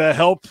way to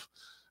help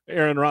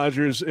Aaron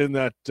Rodgers in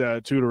that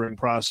tutoring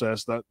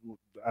process. That,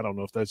 I don't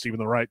know if that's even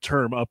the right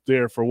term up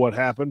there for what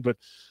happened, but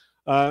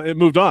it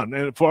moved on.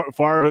 And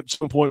Favre at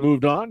some point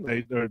moved on.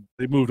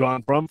 They moved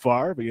on from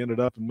Favre. He ended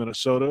up in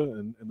Minnesota,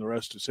 and the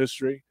rest is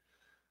history.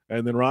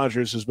 And then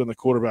Rodgers has been the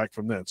quarterback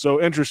from then.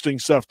 So interesting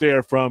stuff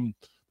there from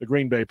the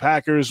Green Bay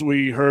Packers.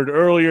 We heard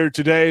earlier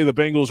today the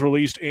Bengals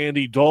released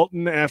Andy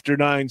Dalton after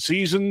 9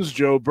 seasons.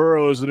 Joe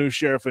Burrow is the new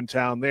sheriff in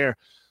town there.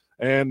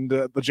 And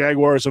the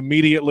Jaguars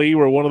immediately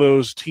were one of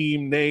those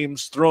team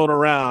names thrown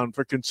around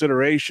for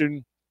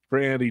consideration for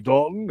Andy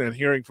Dalton. And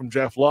hearing from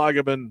Jeff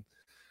Lageman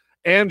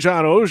and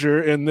John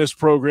Oehser in this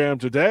program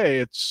today,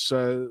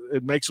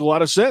 it makes a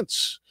lot of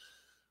sense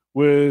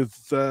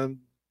with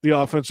the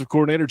offensive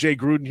coordinator, Jay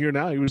Gruden, here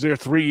now. He was there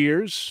 3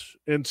 years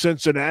in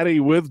Cincinnati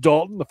with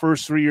Dalton. The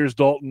first 3 years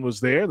Dalton was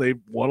there. They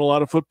won a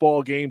lot of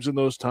football games in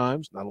those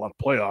times, not a lot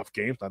of playoff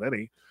games, not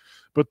any.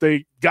 But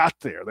they got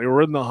there. They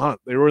were in the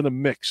hunt. They were in the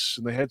mix,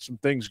 and they had some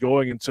things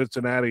going in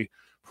Cincinnati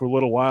for a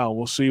little while.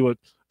 We'll see what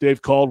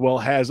Dave Caldwell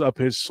has up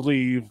his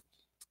sleeve,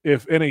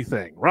 if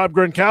anything. Rob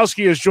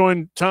Gronkowski has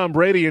joined Tom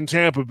Brady in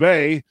Tampa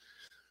Bay,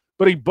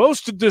 but he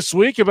boasted this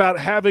week about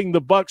having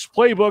the Bucs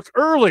playbook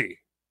early.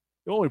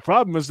 The only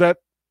problem is that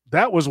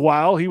was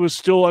while he was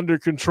still under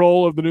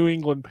control of the New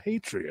England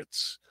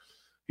Patriots.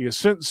 He has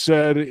since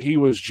said he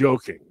was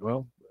joking.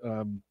 Well,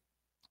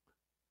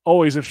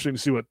 always interesting to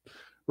see what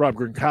Rob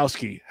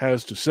Gronkowski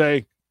has to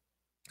say.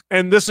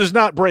 And this is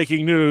not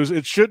breaking news.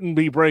 It shouldn't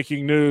be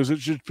breaking news. It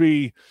should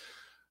be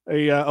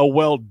a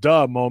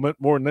well-duh moment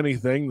more than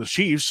anything. The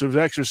Chiefs have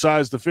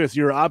exercised the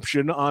 5th-year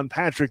option on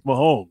Patrick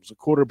Mahomes, a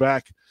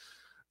quarterback,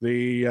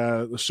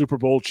 the Super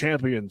Bowl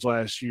champions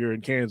last year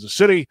in Kansas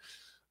City.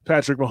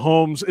 Patrick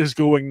Mahomes is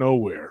going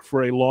nowhere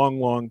for a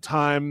long, long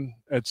time.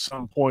 At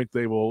some point,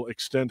 they will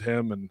extend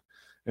him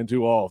and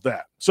do all of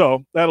that.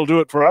 So that'll do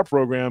it for our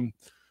program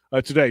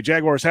today.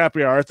 Jaguars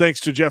Happy Hour. Thanks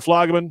to Jeff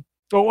Lageman.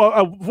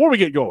 Before we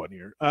get going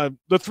here,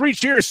 the 3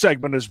 cheers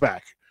segment is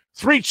back.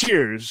 3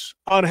 cheers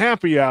on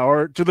Happy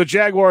Hour to the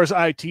Jaguars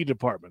IT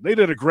department. They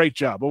did a great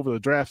job over the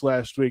draft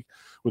last week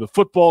with the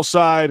football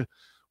side,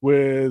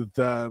 with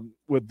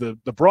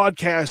the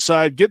broadcast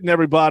side, getting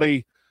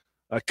everybody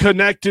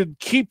connected,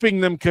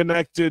 keeping them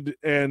connected,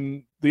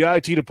 and the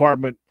IT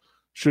department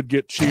should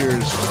get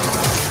cheers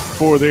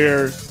for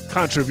their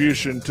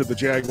contribution to the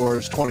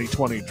Jaguars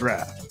 2020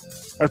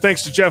 draft. Our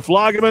thanks to Jeff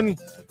Lageman.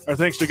 Our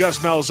thanks to Gus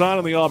Malzahn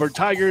and the Auburn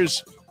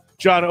Tigers,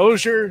 John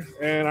Oehser,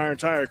 and our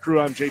entire crew.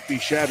 I'm JP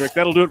Shadrick.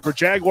 That'll do it for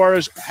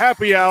Jaguars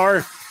Happy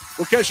Hour.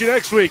 We'll catch you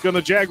next week on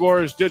the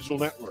Jaguars Digital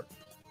Network.